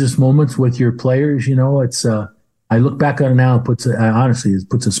Jesus moments with your players, it's I look back on it now, honestly, it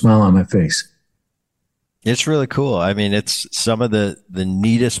puts a smile on my face. It's really cool. I mean, it's some of the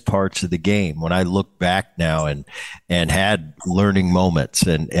neatest parts of the game when I look back now and had learning moments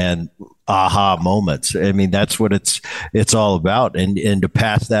and aha moments. I mean, that's what it's all about. And to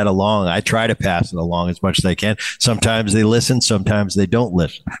pass that along, I try to pass it along as much as I can. Sometimes they listen, sometimes they don't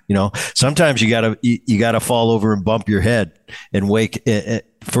listen. Sometimes you gotta fall over and bump your head and wake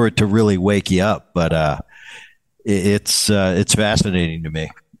for it to really wake you up. But it's fascinating to me.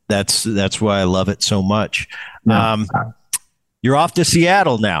 That's why I love it so much. No. You're off to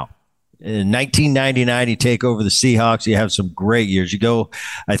Seattle now. In 1999, you take over the Seahawks. You have some great years. You go,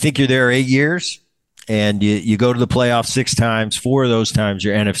 I think you're there 8 years, and you go to the playoffs 6 times. 4 of those times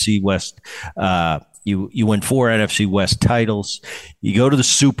you're NFC West. You win 4 NFC West titles. You go to the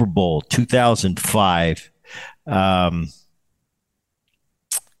Super Bowl 2005. 5th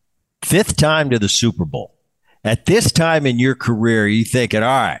time to the Super Bowl. At this time in your career, you thinking, all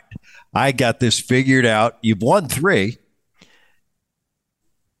right, I got this figured out. You've won 3.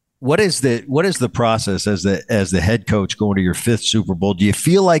 What is the process as the head coach going to your 5th Super Bowl? Do you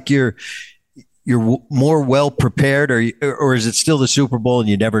feel like you're more well prepared, or is it still the Super Bowl and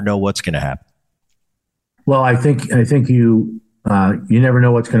you never know what's going to happen? Well, I think you never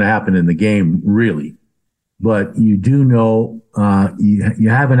know what's going to happen in the game, really, but you do know you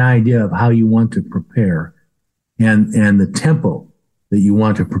have an idea of how you want to prepare. And the tempo that you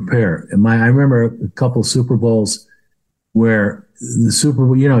want to prepare. I remember a couple Super Bowls where the Super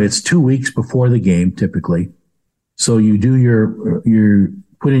Bowl, it's 2 weeks before the game typically. So you do your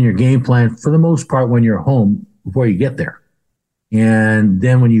put in your game plan for the most part when you're home before you get there. And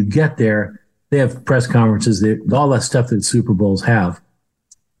then when you get there, they have press conferences, all that stuff that Super Bowls have.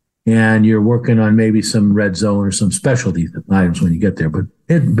 And you're working on maybe some red zone or some specialty items when you get there. But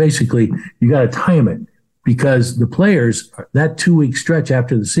basically, you got to time it. Because the players, that 2-week stretch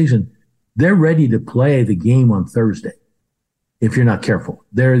after the season, they're ready to play the game on Thursday. If you're not careful,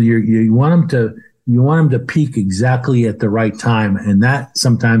 you want them to peak exactly at the right time, and that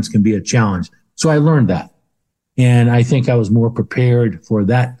sometimes can be a challenge. So I learned that, and I think I was more prepared for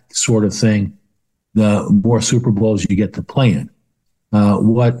that sort of thing. The more Super Bowls you get to play in,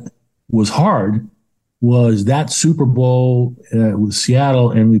 what was hard was that Super Bowl with Seattle,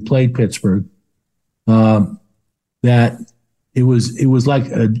 and we played Pittsburgh. That it was like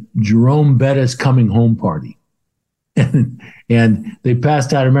a Jerome Bettis coming home party. And they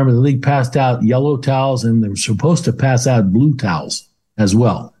passed out, I remember the league passed out yellow towels, and they were supposed to pass out blue towels as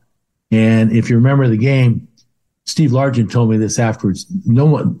well. And if you remember the game, Steve Largent told me this afterwards.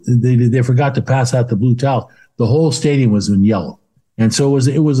 They forgot to pass out the blue towel. The whole stadium was in yellow. And so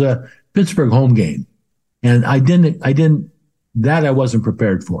it was a Pittsburgh home game. And I wasn't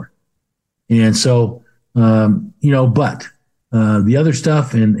prepared for. And so, but the other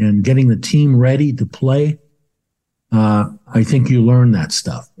stuff and getting the team ready to play, I think you learn that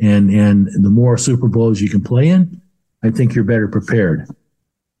stuff. And the more Super Bowls you can play in, I think you're better prepared.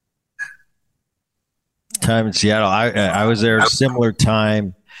 Time in Seattle, I was there a similar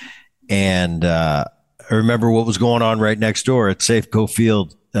time, and I remember what was going on right next door at Safeco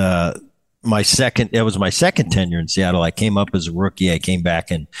Field. It was my second tenure in Seattle. I came up as a rookie. I came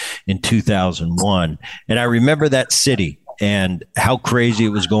back in 2001. And I remember that city and how crazy it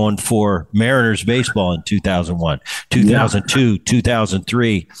was going for Mariners baseball in 2001, 2002,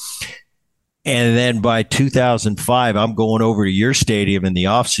 2003. And then by 2005, I'm going over to your stadium in the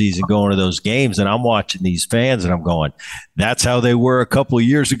offseason, going to those games, and I'm watching these fans, and I'm going, that's how they were a couple of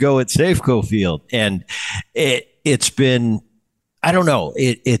years ago at Safeco Field. And it's been, I don't know.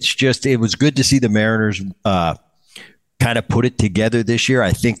 It was good to see the Mariners kind of put it together this year.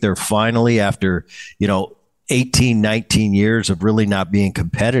 I think they're finally, after, 18, 19 years of really not being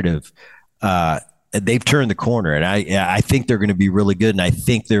competitive, they've turned the corner, and I think they're going to be really good, and I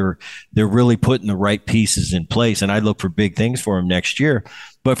think they're really putting the right pieces in place, and I look for big things for them next year.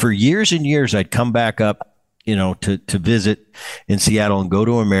 But for years and years, I'd come back up, to visit in Seattle and go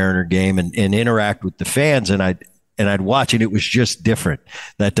to a Mariner game and interact with the fans, and I'd watch, and it was just different,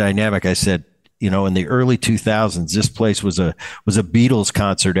 that dynamic. I said, in the early 2000s, this place was a Beatles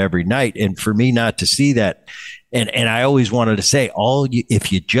concert every night, and for me not to see that. And I always wanted to say,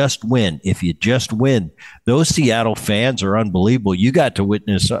 if you just win, those Seattle fans are unbelievable. You got to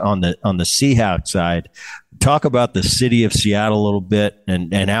witness on the Seahawks side. Talk about the city of Seattle a little bit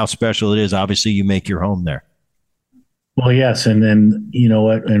and how special it is. Obviously, you make your home there. Well, yes, and then you know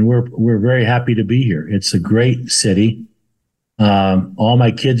what, and we're very happy to be here. It's a great city. All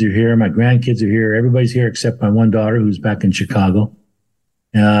my kids are here. My grandkids are here. Everybody's here except my one daughter, who's back in Chicago.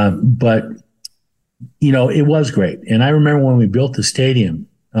 But it was great. And I remember when we built the stadium,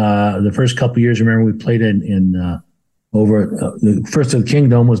 the first couple of years, remember we played the First of the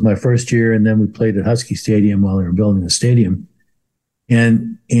Kingdom was my first year. And then we played at Husky Stadium while they were building the stadium.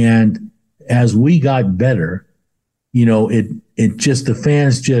 And as we got better, it just, the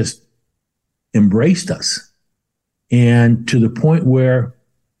fans just embraced us. And to the point where,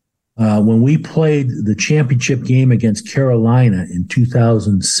 when we played the championship game against Carolina in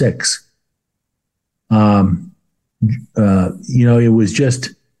 2006,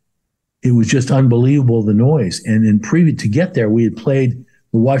 it was just unbelievable, the noise. And in to get there, we had played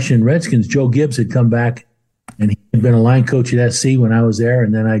the Washington Redskins. Joe Gibbs had come back, and he had been a line coach at SC when I was there,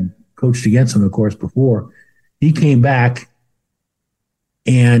 and then I coached against him, of course, before. He came back,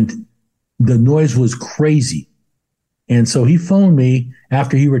 and the noise was crazy. And so he phoned me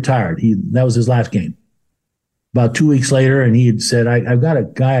after he retired. That was his last game. About 2 weeks later, and he had said, I've got a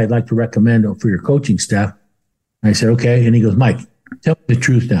guy I'd like to recommend for your coaching staff. And I said, okay. And he goes, Mike, tell me the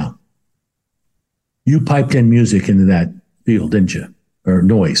truth now. You piped in music into that field, didn't you? Or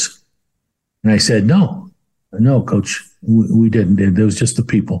noise. And I said, no, coach, we didn't. It was just the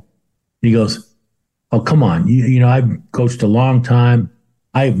people. And he goes, oh, come on. I've coached a long time.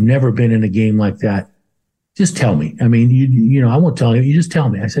 I've never been in a game like that. Just tell me. I mean, I won't tell you. You just tell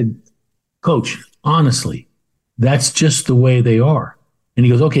me. I said, Coach, honestly, that's just the way they are. And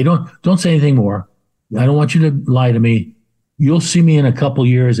he goes, okay, don't say anything more. I don't want you to lie to me. You'll see me in a couple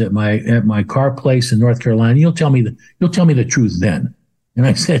years at my car place in North Carolina. You'll tell me the truth then. And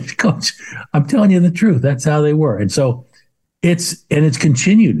I said, Coach, I'm telling you the truth. That's how they were. And so it's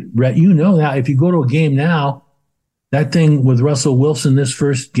continued, Brett. That if you go to a game now, that thing with Russell Wilson, this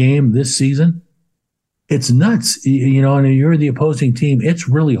first game this season, it's nuts. And you're the opposing team. It's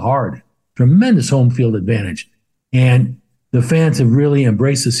really hard. Tremendous home field advantage. And the fans have really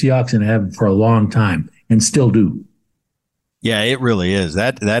embraced the Seahawks and have for a long time and still do. Yeah, it really is.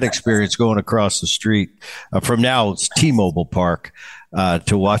 That experience going across the street from now it's T-Mobile Park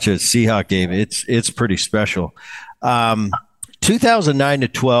to watch a Seahawk game, it's pretty special. 2009 to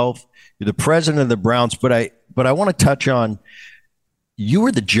 12, you're the president of the Browns, but I want to touch on, you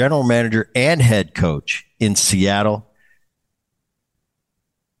were the general manager and head coach in Seattle.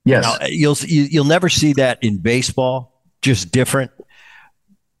 Yes. Now, you'll never see that in baseball, just different.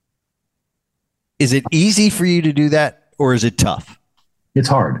 Is it easy for you to do that, or is it tough? It's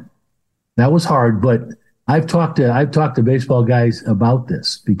hard. That was hard, but I've talked to baseball guys about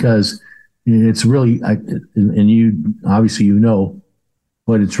this because it's really, and you obviously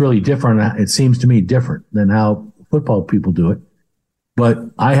but it's really different. It seems to me different than how football people do it. But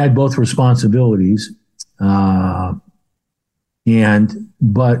I had both responsibilities, so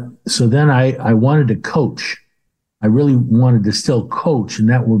then I wanted to coach. I really wanted to still coach, and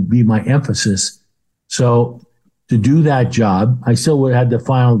that would be my emphasis. So to do that job, I still would have had the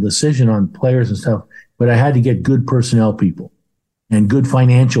final decision on players and stuff, but I had to get good personnel people and good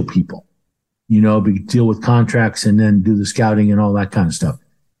financial people, deal with contracts and then do the scouting and all that kind of stuff.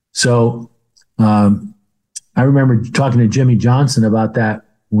 So I remember talking to Jimmy Johnson about that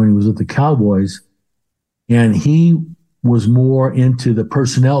when he was with the Cowboys, and he was more into the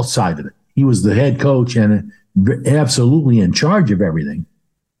personnel side of it. He was the head coach and absolutely in charge of everything.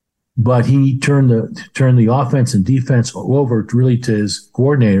 But he turned the offense and defense over really to his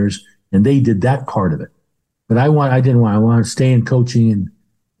coordinators, and they did that part of it. But I want to stay in coaching,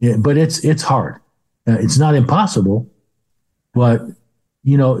 but it's hard. It's not impossible, but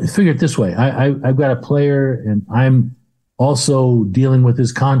figure it this way: I've got a player, and I'm also dealing with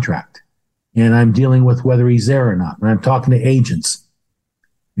his contract, and I'm dealing with whether he's there or not, and I'm talking to agents.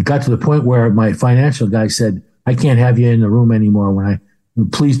 It got to the point where my financial guy said, "I can't have you in the room anymore.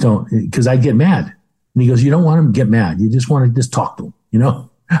 Please don't," because I get mad. And he goes, "You don't want him to get mad. You just want to just talk to him."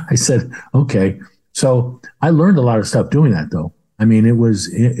 I said, "Okay." So I learned a lot of stuff doing that, though. I mean, it was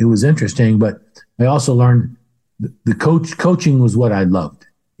interesting, but I also learned the coaching was what I loved,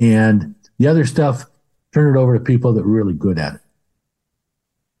 and the other stuff, turn it over to people that were really good at it.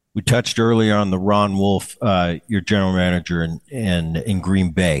 We touched earlier on the Ron Wolf, your general manager in Green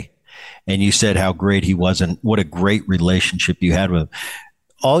Bay, and you said how great he was and what a great relationship you had with him.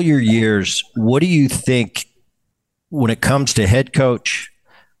 All your years, what do you think when it comes to head coach,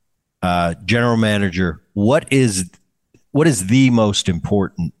 general manager? What is the most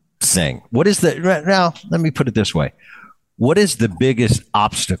important thing? Now, let me put it this way. What is the biggest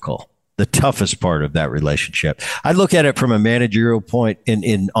obstacle, the toughest part of that relationship? I look at it from a managerial point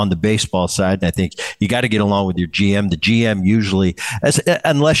on the baseball side, and I think you got to get along with your GM. The GM usually,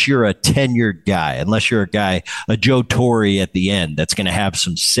 unless you're a tenured guy, unless you're a Joe Torre at the end that's going to have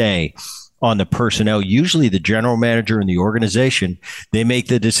some say on the personnel, usually the general manager in the organization, they make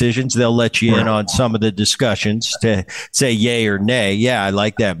the decisions. They'll let you in on some of the discussions to say yay or nay. Yeah, I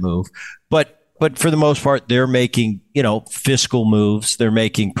like that move. But for the most part, they're making, fiscal moves. They're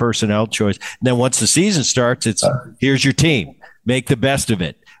making personnel choice. And then once the season starts, it's here's your team. Make the best of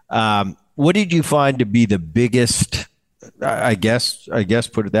it. What did you find to be the biggest, I guess,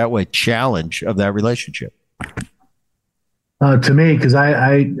 put it that way, challenge of that relationship? To me, because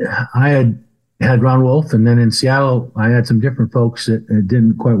I had Ron Wolf, and then in Seattle, I had some different folks that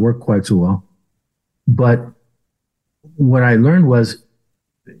didn't quite work quite so well. But what I learned was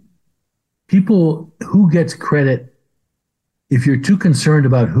people who gets credit, if you're too concerned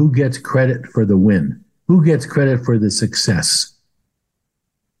about who gets credit for the win, who gets credit for the success,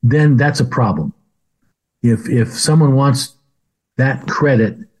 then that's a problem. If someone wants that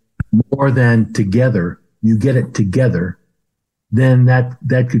credit more than together, you get it together, then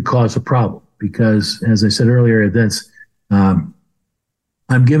that could cause a problem. Because as I said earlier, that's I'm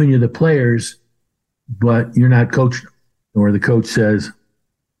giving you the players, but you're not coaching them. Or the coach says,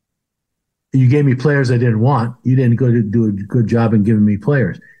 you gave me players I didn't want. You didn't go to do a good job in giving me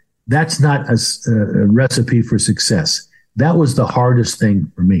players. That's not a recipe for success. That was the hardest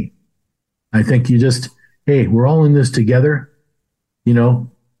thing for me. I think hey, we're all in this together. We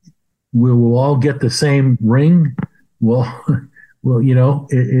will all get the same ring.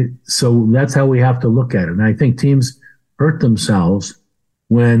 So that's how we have to look at it. And I think teams hurt themselves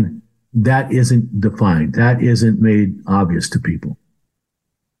when that isn't defined, that isn't made obvious to people.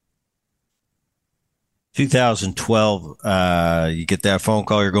 2012, you get that phone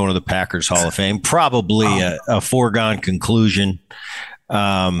call, you're going to the Packers Hall of Fame. Probably a foregone conclusion.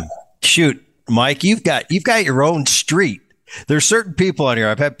 Shoot, Mike, you've got your own street. There's certain people on here.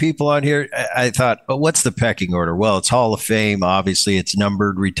 I've had people on here. I thought, what's the pecking order? Well, it's Hall of Fame. Obviously, it's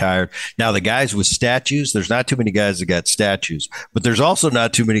numbered, retired. Now, the guys with statues, there's not too many guys that got statues, but there's also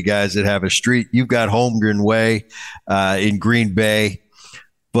not too many guys that have a street. You've got Holmgren Way in Green Bay.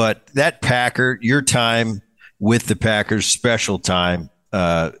 But that Packer, your time with the Packers, special time.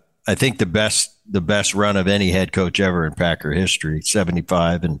 I think the best run of any head coach ever in Packer history,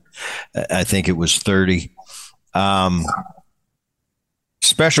 75, and I think it was 30.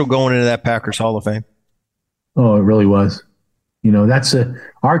 Special going into that Packers Hall of Fame. Oh, it really was. That's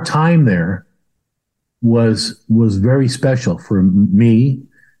our time there was very special for me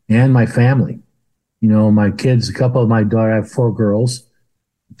and my family. My kids, a couple of my daughter, I have 4 girls.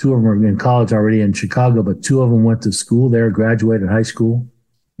 2 of them are in college already in Chicago, but 2 of them went to school there, graduated high school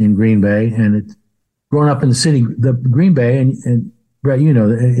in Green Bay. And growing up in the city, the Green Bay, and Brett,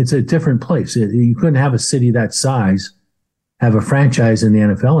 it's a different place. You couldn't have a city that size have a franchise in the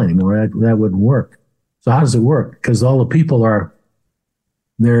NFL anymore. That wouldn't work. So how does it work? Because all the people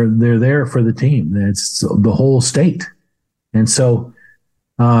they're there for the team. It's the whole state. And so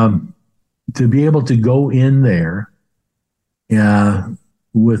to be able to go in there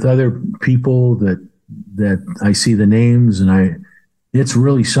with other people that I see the names, and it's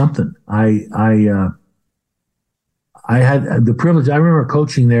really something. I had the privilege. I remember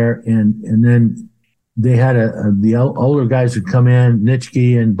coaching there, and then they had the older guys would come in,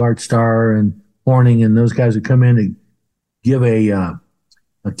 Nitschke and Bart Starr and Horning, and those guys would come in and give a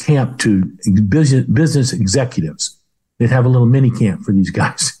camp to business executives. They'd have a little mini camp for these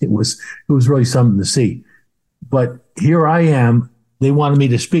guys. It was really something to see. But here I am. They wanted me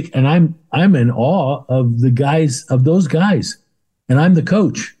to speak, and I'm in awe of those guys, and I'm the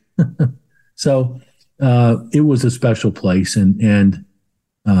coach. So it was a special place, and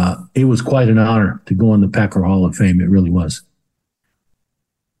it was quite an honor to go in the Packer Hall of Fame. It really was.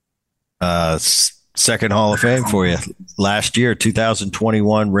 Second Hall of Fame for you last year,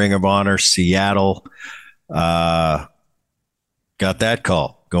 2021 Ring of Honor, Seattle. Got that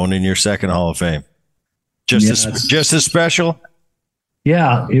call going in your second Hall of Fame. Just as special.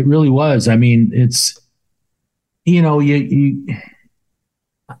 Yeah, it really was. I mean, it's, you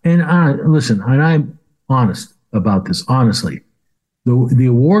and listen, and I'm honest about this. Honestly, the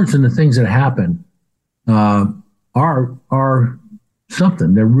awards and the things that happen are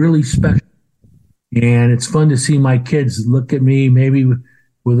something. They're really special, and it's fun to see my kids look at me maybe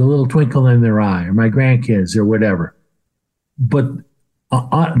with a little twinkle in their eye, or my grandkids, or whatever. But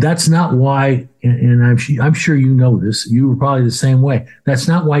that's not why, and I'm sure you know this. You were probably the same way. That's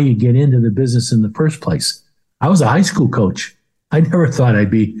not why you get into the business in the first place. I was a high school coach. I never thought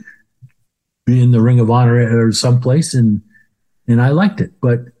I'd be in the Ring of Honor or someplace, and I liked it.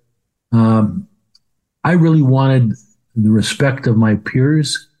 But I really wanted the respect of my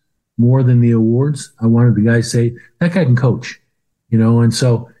peers more than the awards. I wanted the guys to say, that guy can coach, and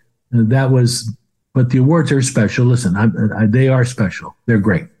so that was, but the awards are special. Listen, they are special. They're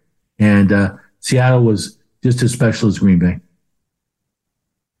great. And Seattle was just as special as Green Bay.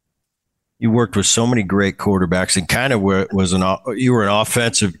 You worked with so many great quarterbacks, and kind of you were an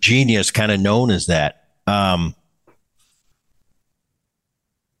offensive genius, kind of known as that.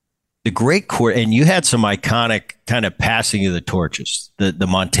 The great court, and you had some iconic kind of passing of the torches. The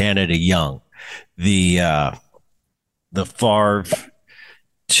Montana to Young, the Favre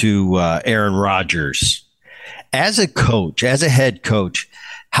to Aaron Rodgers. As a coach, as a head coach,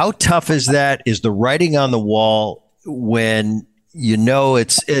 how tough is that? Is the writing on the wall when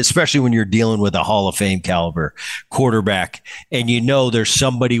it's, especially when you're dealing with a Hall of Fame caliber quarterback, and there's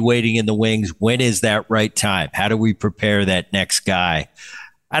somebody waiting in the wings? When is that right time? How do we prepare that next guy?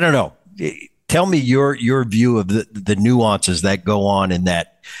 I don't know. Tell me your view of the nuances that go on in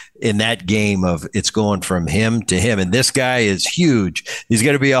that game of it's going from him to him. And this guy is huge. He's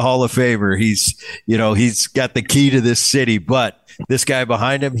going to be a Hall of Famer. He's got the key to this city, but this guy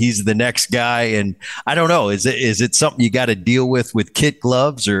behind him, he's the next guy. And I don't know, is it something you got to deal with kid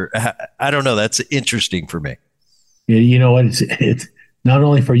gloves, or I don't know. That's interesting for me. You know what? It's not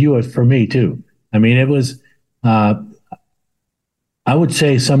only for you, it's for me too. I mean, it was, I would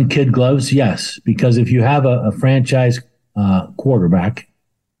say some kid gloves, yes, because if you have a franchise quarterback,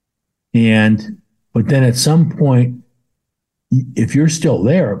 but then at some point, if you're still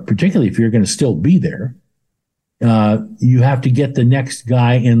there, particularly if you're going to still be there, you have to get the next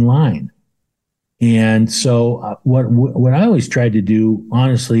guy in line. And so what I always tried to do,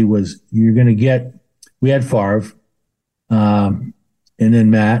 honestly, was we had Favre, and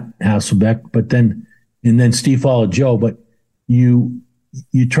then Matt Hasselbeck, and then Steve followed Joe, but you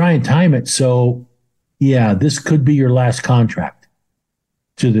try and time it so, yeah, this could be your last contract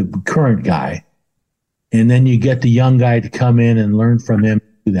to the current guy. And then you get the young guy to come in and learn from him,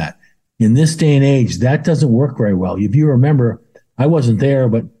 do that. In this day and age, that doesn't work very well. If you remember, I wasn't there,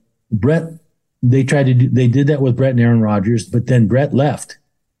 but Brett, they did that with Brett and Aaron Rodgers, but then Brett left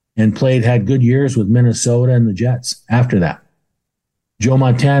and had good years with Minnesota and the Jets after that. Joe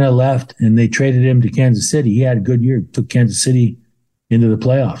Montana left and they traded him to Kansas City. He had a good year, took Kansas City into the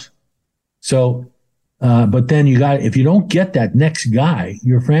playoffs. So, but then if you don't get that next guy,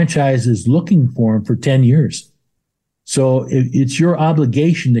 your franchise is looking for him for 10 years. So it's your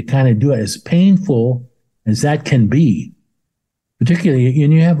obligation to kind of do it, as painful as that can be, particularly,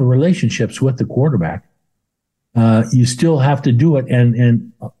 and you have relationships with the quarterback. You still have to do it,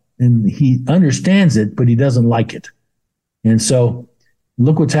 and he understands it, but he doesn't like it. And so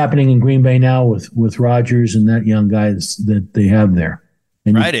look what's happening in Green Bay now with Rodgers and that young guy that they have there.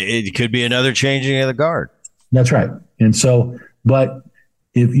 And right. It could be another changing of the guard. That's right. And so, but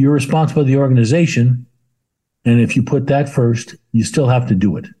if you're responsible for the organization, and if you put that first, you still have to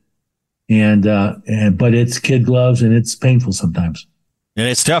do it. But it's kid gloves, and it's painful sometimes. And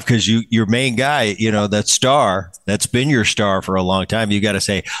it's tough because your main guy, that star, that's been your star for a long time. You got to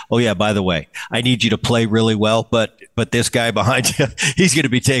say, oh yeah, by the way, I need you to play really well, but this guy behind you, he's going to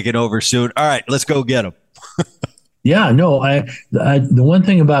be taking over soon. All right, let's go get him. Yeah, no, the one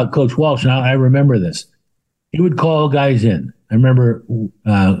thing about Coach Walsh, and I remember this, he would call guys in. I remember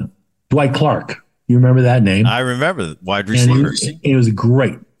Dwight Clark. You remember that name? I remember wide receivers. He was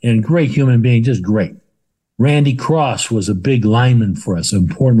great human being, just great. Randy Cross was a big lineman for us, an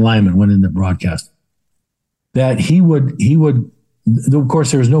important lineman, went in the broadcast. That he would, of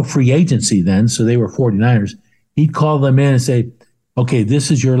course, there was no free agency then, so they were 49ers. He'd call them in and say, okay, this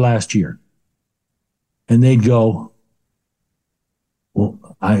is your last year. And they'd go, well,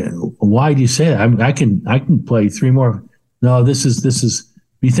 why do you say that? I can play 3 more. No, this is,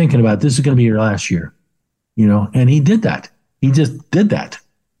 be thinking about it. This is going to be your last year, and he did that. He just did that.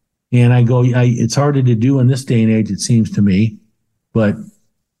 And I go, it's harder to do in this day and age, it seems to me. But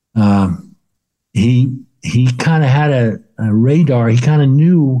he kind of had a radar. He kind of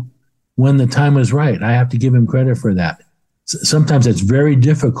knew when the time was right. I have to give him credit for that. Sometimes it's very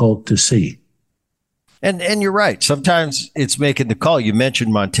difficult to see. And you're right. Sometimes it's making the call. You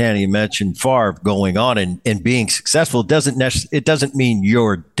mentioned Montana. You mentioned Favre going on and being successful. It doesn't mean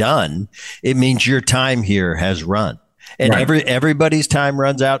you're done. It means your time here has run. And right. Everybody's time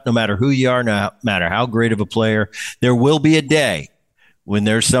runs out, no matter who you are, no matter how great of a player. There will be a day when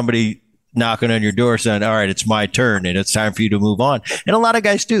there's somebody knocking on your door saying, all right, it's my turn and it's time for you to move on. And a lot of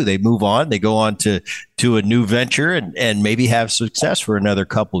guys do. They move on. They go on to a new venture and maybe have success for another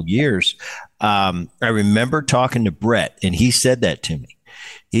couple years. I remember talking to Brett, and he said that to me.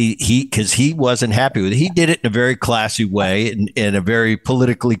 Because he wasn't happy with it. He did it in a very classy way and in a very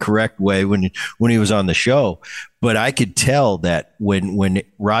politically correct way when he was on the show. But I could tell that when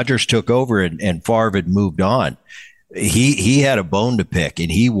Rodgers took over and Favre had moved on, he had a bone to pick,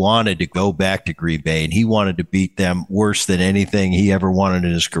 and he wanted to go back to Green Bay, and he wanted to beat them worse than anything he ever wanted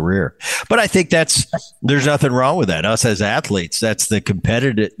in his career. But I think there's nothing wrong with that. Us as athletes, that's the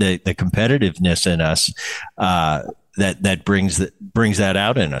competitiveness in us. That brings that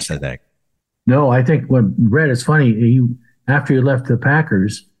out in us, I think. No, I think when Brett, it's funny. After he left the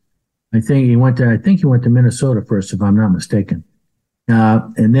Packers, I think he went to Minnesota first, if I'm not mistaken.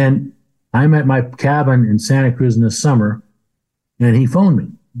 And then I'm at my cabin in Santa Cruz in the summer, and he phoned me.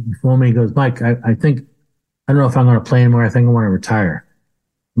 He goes, Mike, I don't know if I'm going to play anymore. I think I want to retire.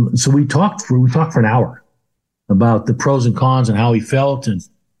 So we talked for an hour about the pros and cons and how he felt, and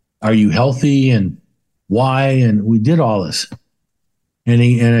are you healthy, and why, and we did all this. And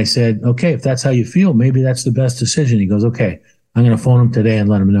I said, okay, if that's how you feel, maybe that's the best decision. He goes, okay, I'm going to phone him today and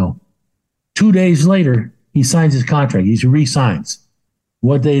let him know. 2 days later, he signs his contract. He re-signs.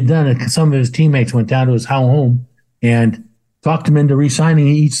 What they'd done, some of his teammates went down to his home and talked him into re-signing.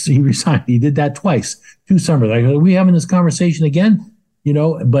 He resigned. He did that twice, 2 summers. I go, are we having this conversation again?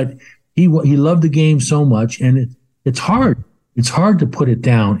 But he loved the game so much, and it's hard. It's hard to put it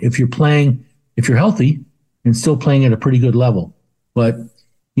down if you're healthy and still playing at a pretty good level. But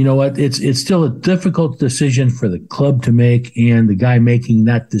you know what? It's still a difficult decision for the club to make, and the guy making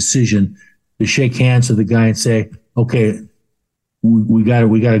that decision to shake hands with the guy and say, okay, we got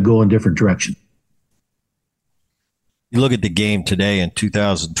to go in a different direction. You look at the game today in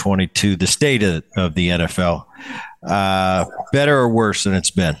 2022, the state of the NFL, better or worse than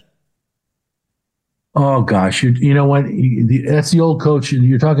it's been? Oh gosh, you know what? That's the old coach.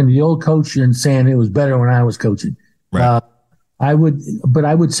 You're talking to the old coach and saying it was better when I was coaching. Right. I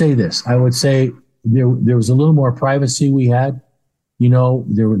would say this. I would say there was a little more privacy we had.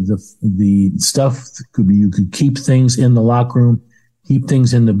 There were the stuff you could keep things in the locker room, keep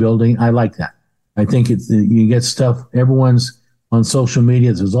things in the building. I like that. I think you get stuff. Everyone's on social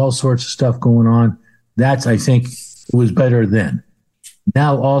media. There's all sorts of stuff going on. I think it was better then.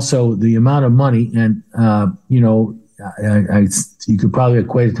 Now also the amount of money, and you could probably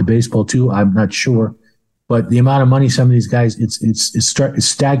equate it to baseball too. I'm not sure, but the amount of money some of these guys, it's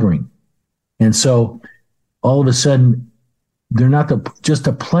staggering. And so all of a sudden they're not just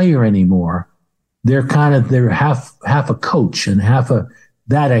a player anymore. They're half a coach and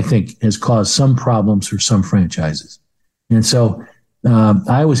that I think has caused some problems for some franchises. And so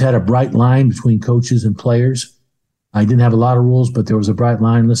I always had a bright line between coaches and players. I didn't have a lot of rules, but there was a bright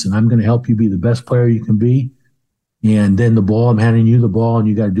line. Listen, I'm going to help you be the best player you can be. And then I'm handing you the ball, and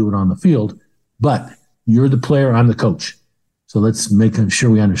you got to do it on the field. But you're the player, I'm the coach. So let's make sure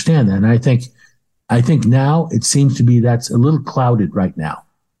we understand that. And I think now it seems to be that's a little clouded right now.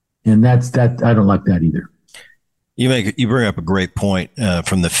 And I don't like that either. You bring up a great point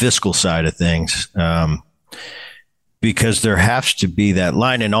from the fiscal side of things, because there has to be that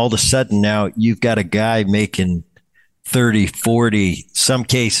line. And all of a sudden now you've got a guy making 30, 40, some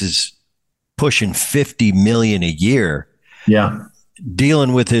cases pushing 50 million a year. Yeah.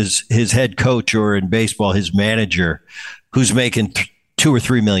 Dealing with his head coach, or in baseball, his manager, who's making $2 or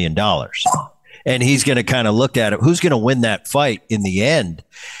 $3 million. And he's going to kind of look at it. Who's going to win that fight in the end?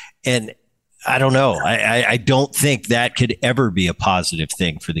 And I don't know. I don't think that could ever be a positive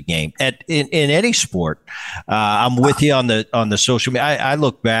thing for the game in any sport. I'm with you on the social media. I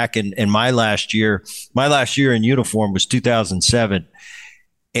look back and my last year in uniform was 2007,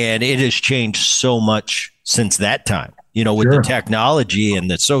 and it has changed so much since that time. With Sure. the technology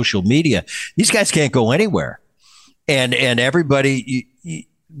and the social media, these guys can't go anywhere, and everybody.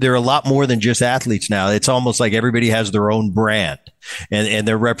 they're a lot more than just athletes now. It's almost like everybody has their own brand and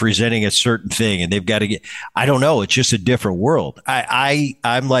they're representing a certain thing and they've got to get, I don't know. It's just a different world.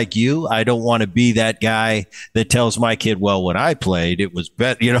 I'm like you. I don't want to be that guy that tells my kid, well, when I played, it was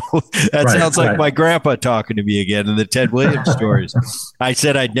better. That sounds like my grandpa talking to me again in the Ted Williams stories. I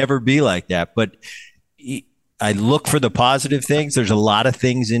said I'd never be like that, but I look for the positive things. There's a lot of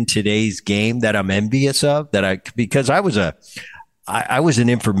things in today's game that I'm envious of because I was an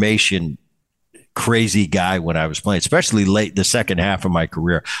information crazy guy when I was playing, especially late the second half of my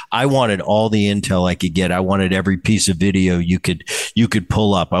career. I wanted all the intel I could get. I wanted every piece of video you could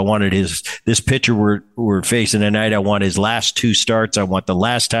pull up. I wanted this pitcher we're facing tonight. I want his last 2 starts. I want the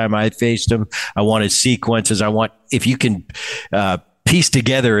last time I faced him. I wanted sequences. If you can piece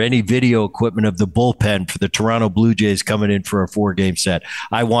together any video equipment of the bullpen for the Toronto Blue Jays coming in for a 4-game set.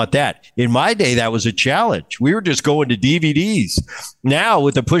 I want that. In my day, that was a challenge. We were just going to DVDs. Now,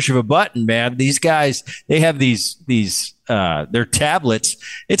 with the push of a button, man, these guys, they have these their tablets.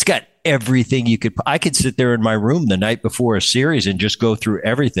 It's got everything I could sit there in my room the night before a series and just go through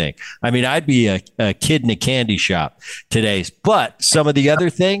everything. I mean, I'd be a kid in a candy shop today. But some of the other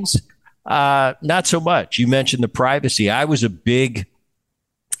things, not so much. You mentioned the privacy. I was a big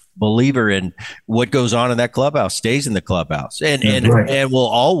believer in what goes on in that clubhouse stays in the clubhouse and will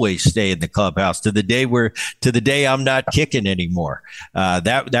always stay in the clubhouse to the day I'm not kicking anymore.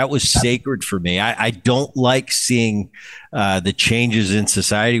 That was sacred for me. I don't like seeing the changes in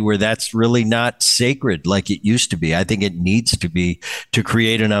society where that's really not sacred like it used to be. I think it needs to be to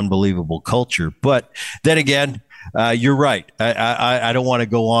create an unbelievable culture. But then again, you're right. I don't want to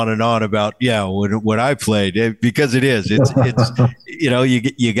go on and on about when I played because it's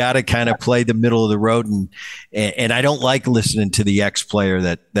you got to kind of play the middle of the road and I don't like listening to the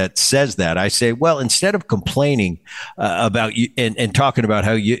ex-player that says that. I say, well, instead of complaining about you and talking about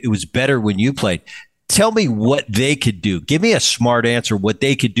how it was better when you played, tell me what they could do. Give me a smart answer, what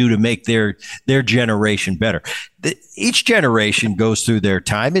they could do to make their generation better. Each generation goes through their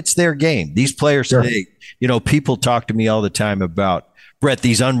time. It's their game. These players today, people talk to me all the time about, Brett,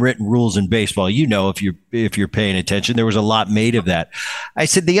 these unwritten rules in baseball. If you're paying attention, there was a lot made of that. I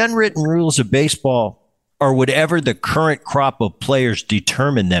said the unwritten rules of baseball are whatever the current crop of players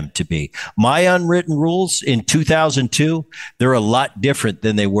determine them to be. My unwritten rules in 2002, they're a lot different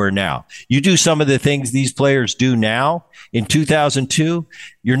than they were now. You do some of the things these players do now in 2002,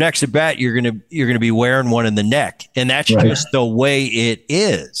 your next at bat, you're going to be wearing one in the neck. And that's just the way it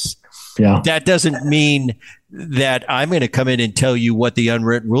is. Yeah. That doesn't mean that I'm going to come in and tell you what the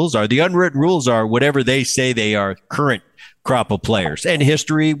unwritten rules are. The unwritten rules are whatever they say they are, current crop of players, and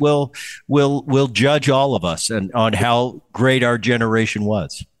history will judge all of us and on how great our generation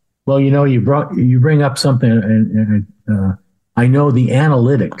was. Well, you bring up something, and I know the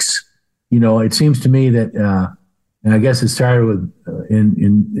analytics. It seems to me that, and I guess it started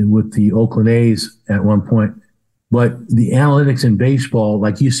with the Oakland A's at one point, but the analytics in baseball,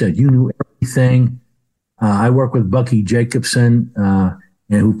 like you said, you knew everything. I work with Bucky Jacobson, and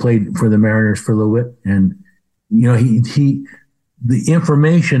who played for the Mariners for a little bit, and the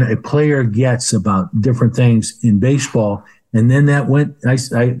information a player gets about different things in baseball, and then that went, I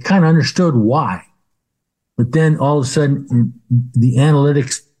kind of understood why. But then all of a sudden, the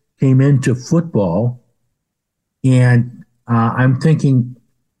analytics came into football, and I'm thinking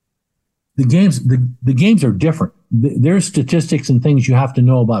the games are different. There's statistics and things you have to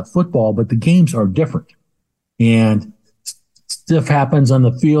know about football, but the games are different. And stuff happens on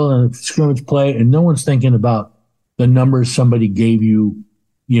the field and scrimmage play, and no one's thinking about the numbers somebody gave you.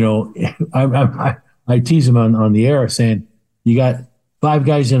 I tease them on the air saying, you got 5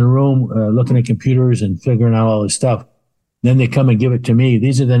 guys in a room looking at computers and figuring out all this stuff. Then they come and give it to me.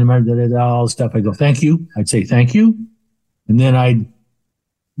 These are the numbers, all this stuff. I go, thank you. I'd say thank you. And then I'd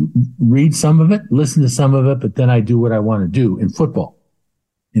read some of it, listen to some of it, but then I do what I want to do in football.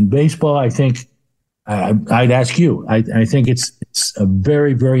 In baseball, I think I'd ask you. I think it's a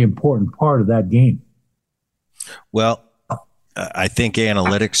very, very important part of that game. Well, I think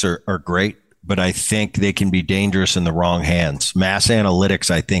analytics are great, but I think they can be dangerous in the wrong hands. Mass analytics,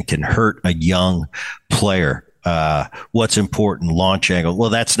 I think, can hurt a young player. What's important? Launch angle. Well,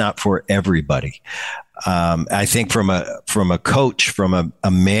 that's not for everybody. I think from a coach, from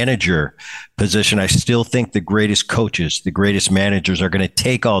a manager position, I still think the greatest coaches, the greatest managers are going to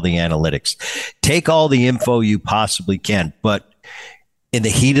take all the analytics, take all the info you possibly can. But in the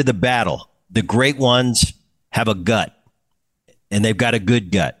heat of the battle, the great ones have a gut, and they've got a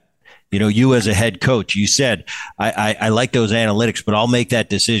good gut. You as a head coach, you said, I like those analytics, but I'll make that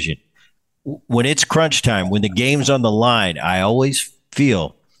decision. When it's crunch time, when the game's on the line, I always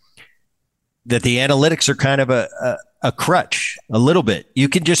feel that the analytics are kind of a crutch a little bit. You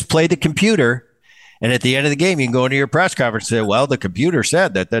can just play the computer, and at the end of the game, you can go into your press conference and say, well, the computer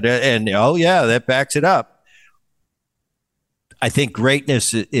said that, and oh, yeah, that backs it up. I think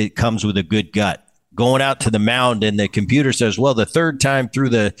greatness, it comes with a good gut. Going out to the mound and the computer says, well, the third time through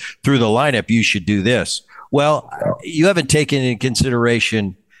the lineup, you should do this. Well, you haven't taken into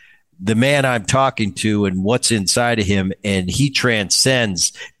consideration the man I'm talking to and what's inside of him, and he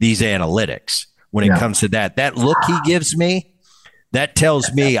transcends these analytics when it comes to that. That look he gives me, that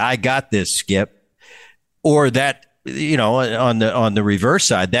tells me I got this, Skip. Or that, on the reverse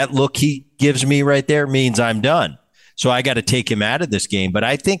side, that look he gives me right there means I'm done. So I got to take him out of this game. But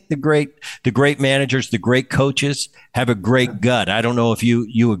I think the great managers, the great coaches have a great gut. I don't know if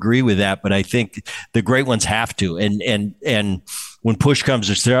you agree with that, but I think the great ones have to. And when push comes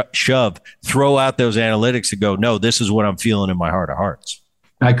to shove, throw out those analytics and go, no, this is what I'm feeling in my heart of hearts.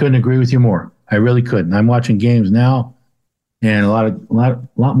 I couldn't agree with you more. I really couldn't. I'm watching games now, and a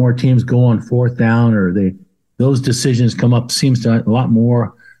lot more teams go on fourth down, or those decisions come up seems to a lot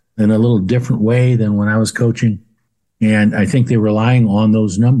more in a little different way than when I was coaching. And I think they're relying on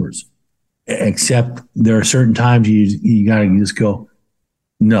those numbers, except there are certain times you got to just go,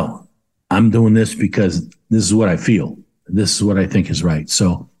 no, I'm doing this because this is what I feel. This is what I think is right.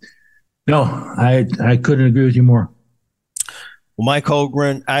 So, no, I couldn't agree with you more. Well, Mike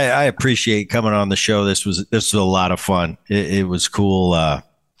Holmgren, I appreciate coming on the show. This was a lot of fun. It was cool.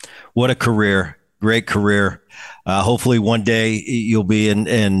 What a career. Great career. Hopefully one day you'll be in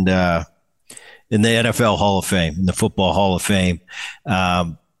the NFL Hall of Fame, in the Football Hall of Fame.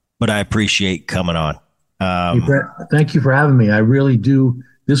 But I appreciate coming on. Thank you for having me. I really do.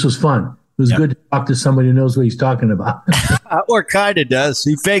 This was fun. It was good to talk to somebody who knows what he's talking about. Or kind of does.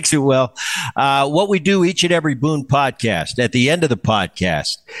 He fakes it well. What we do each and every Boone podcast, at the end of the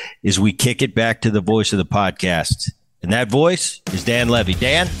podcast, is we kick it back to the voice of the podcast. And that voice is Dan Levy.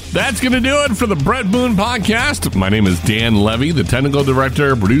 Dan? That's going to do it for the Brett Boone Podcast. My name is Dan Levy, the technical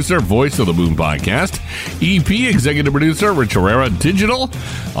director, producer, voice of the Boone Podcast. EP, executive producer, Rich Herrera, digital.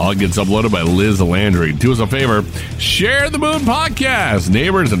 All gets uploaded by Liz Landry. Do us a favor, share the Boone Podcast.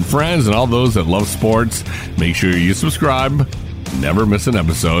 Neighbors and friends and all those that love sports, make sure you subscribe. Never miss an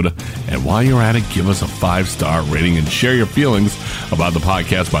episode. And while you're at it, give us a 5-star rating and share your feelings about the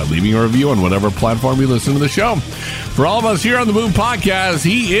podcast by leaving a review on whatever platform you listen to the show. For all of us here on the Boone Podcast,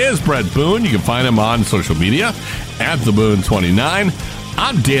 he is Brett Boone. You can find him on social media at TheBoone29.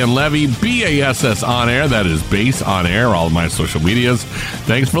 I'm Dan Levy, BASS On Air. That is Base On Air, all of my social medias.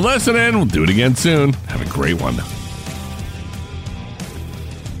 Thanks for listening. We'll do it again soon. Have a great one.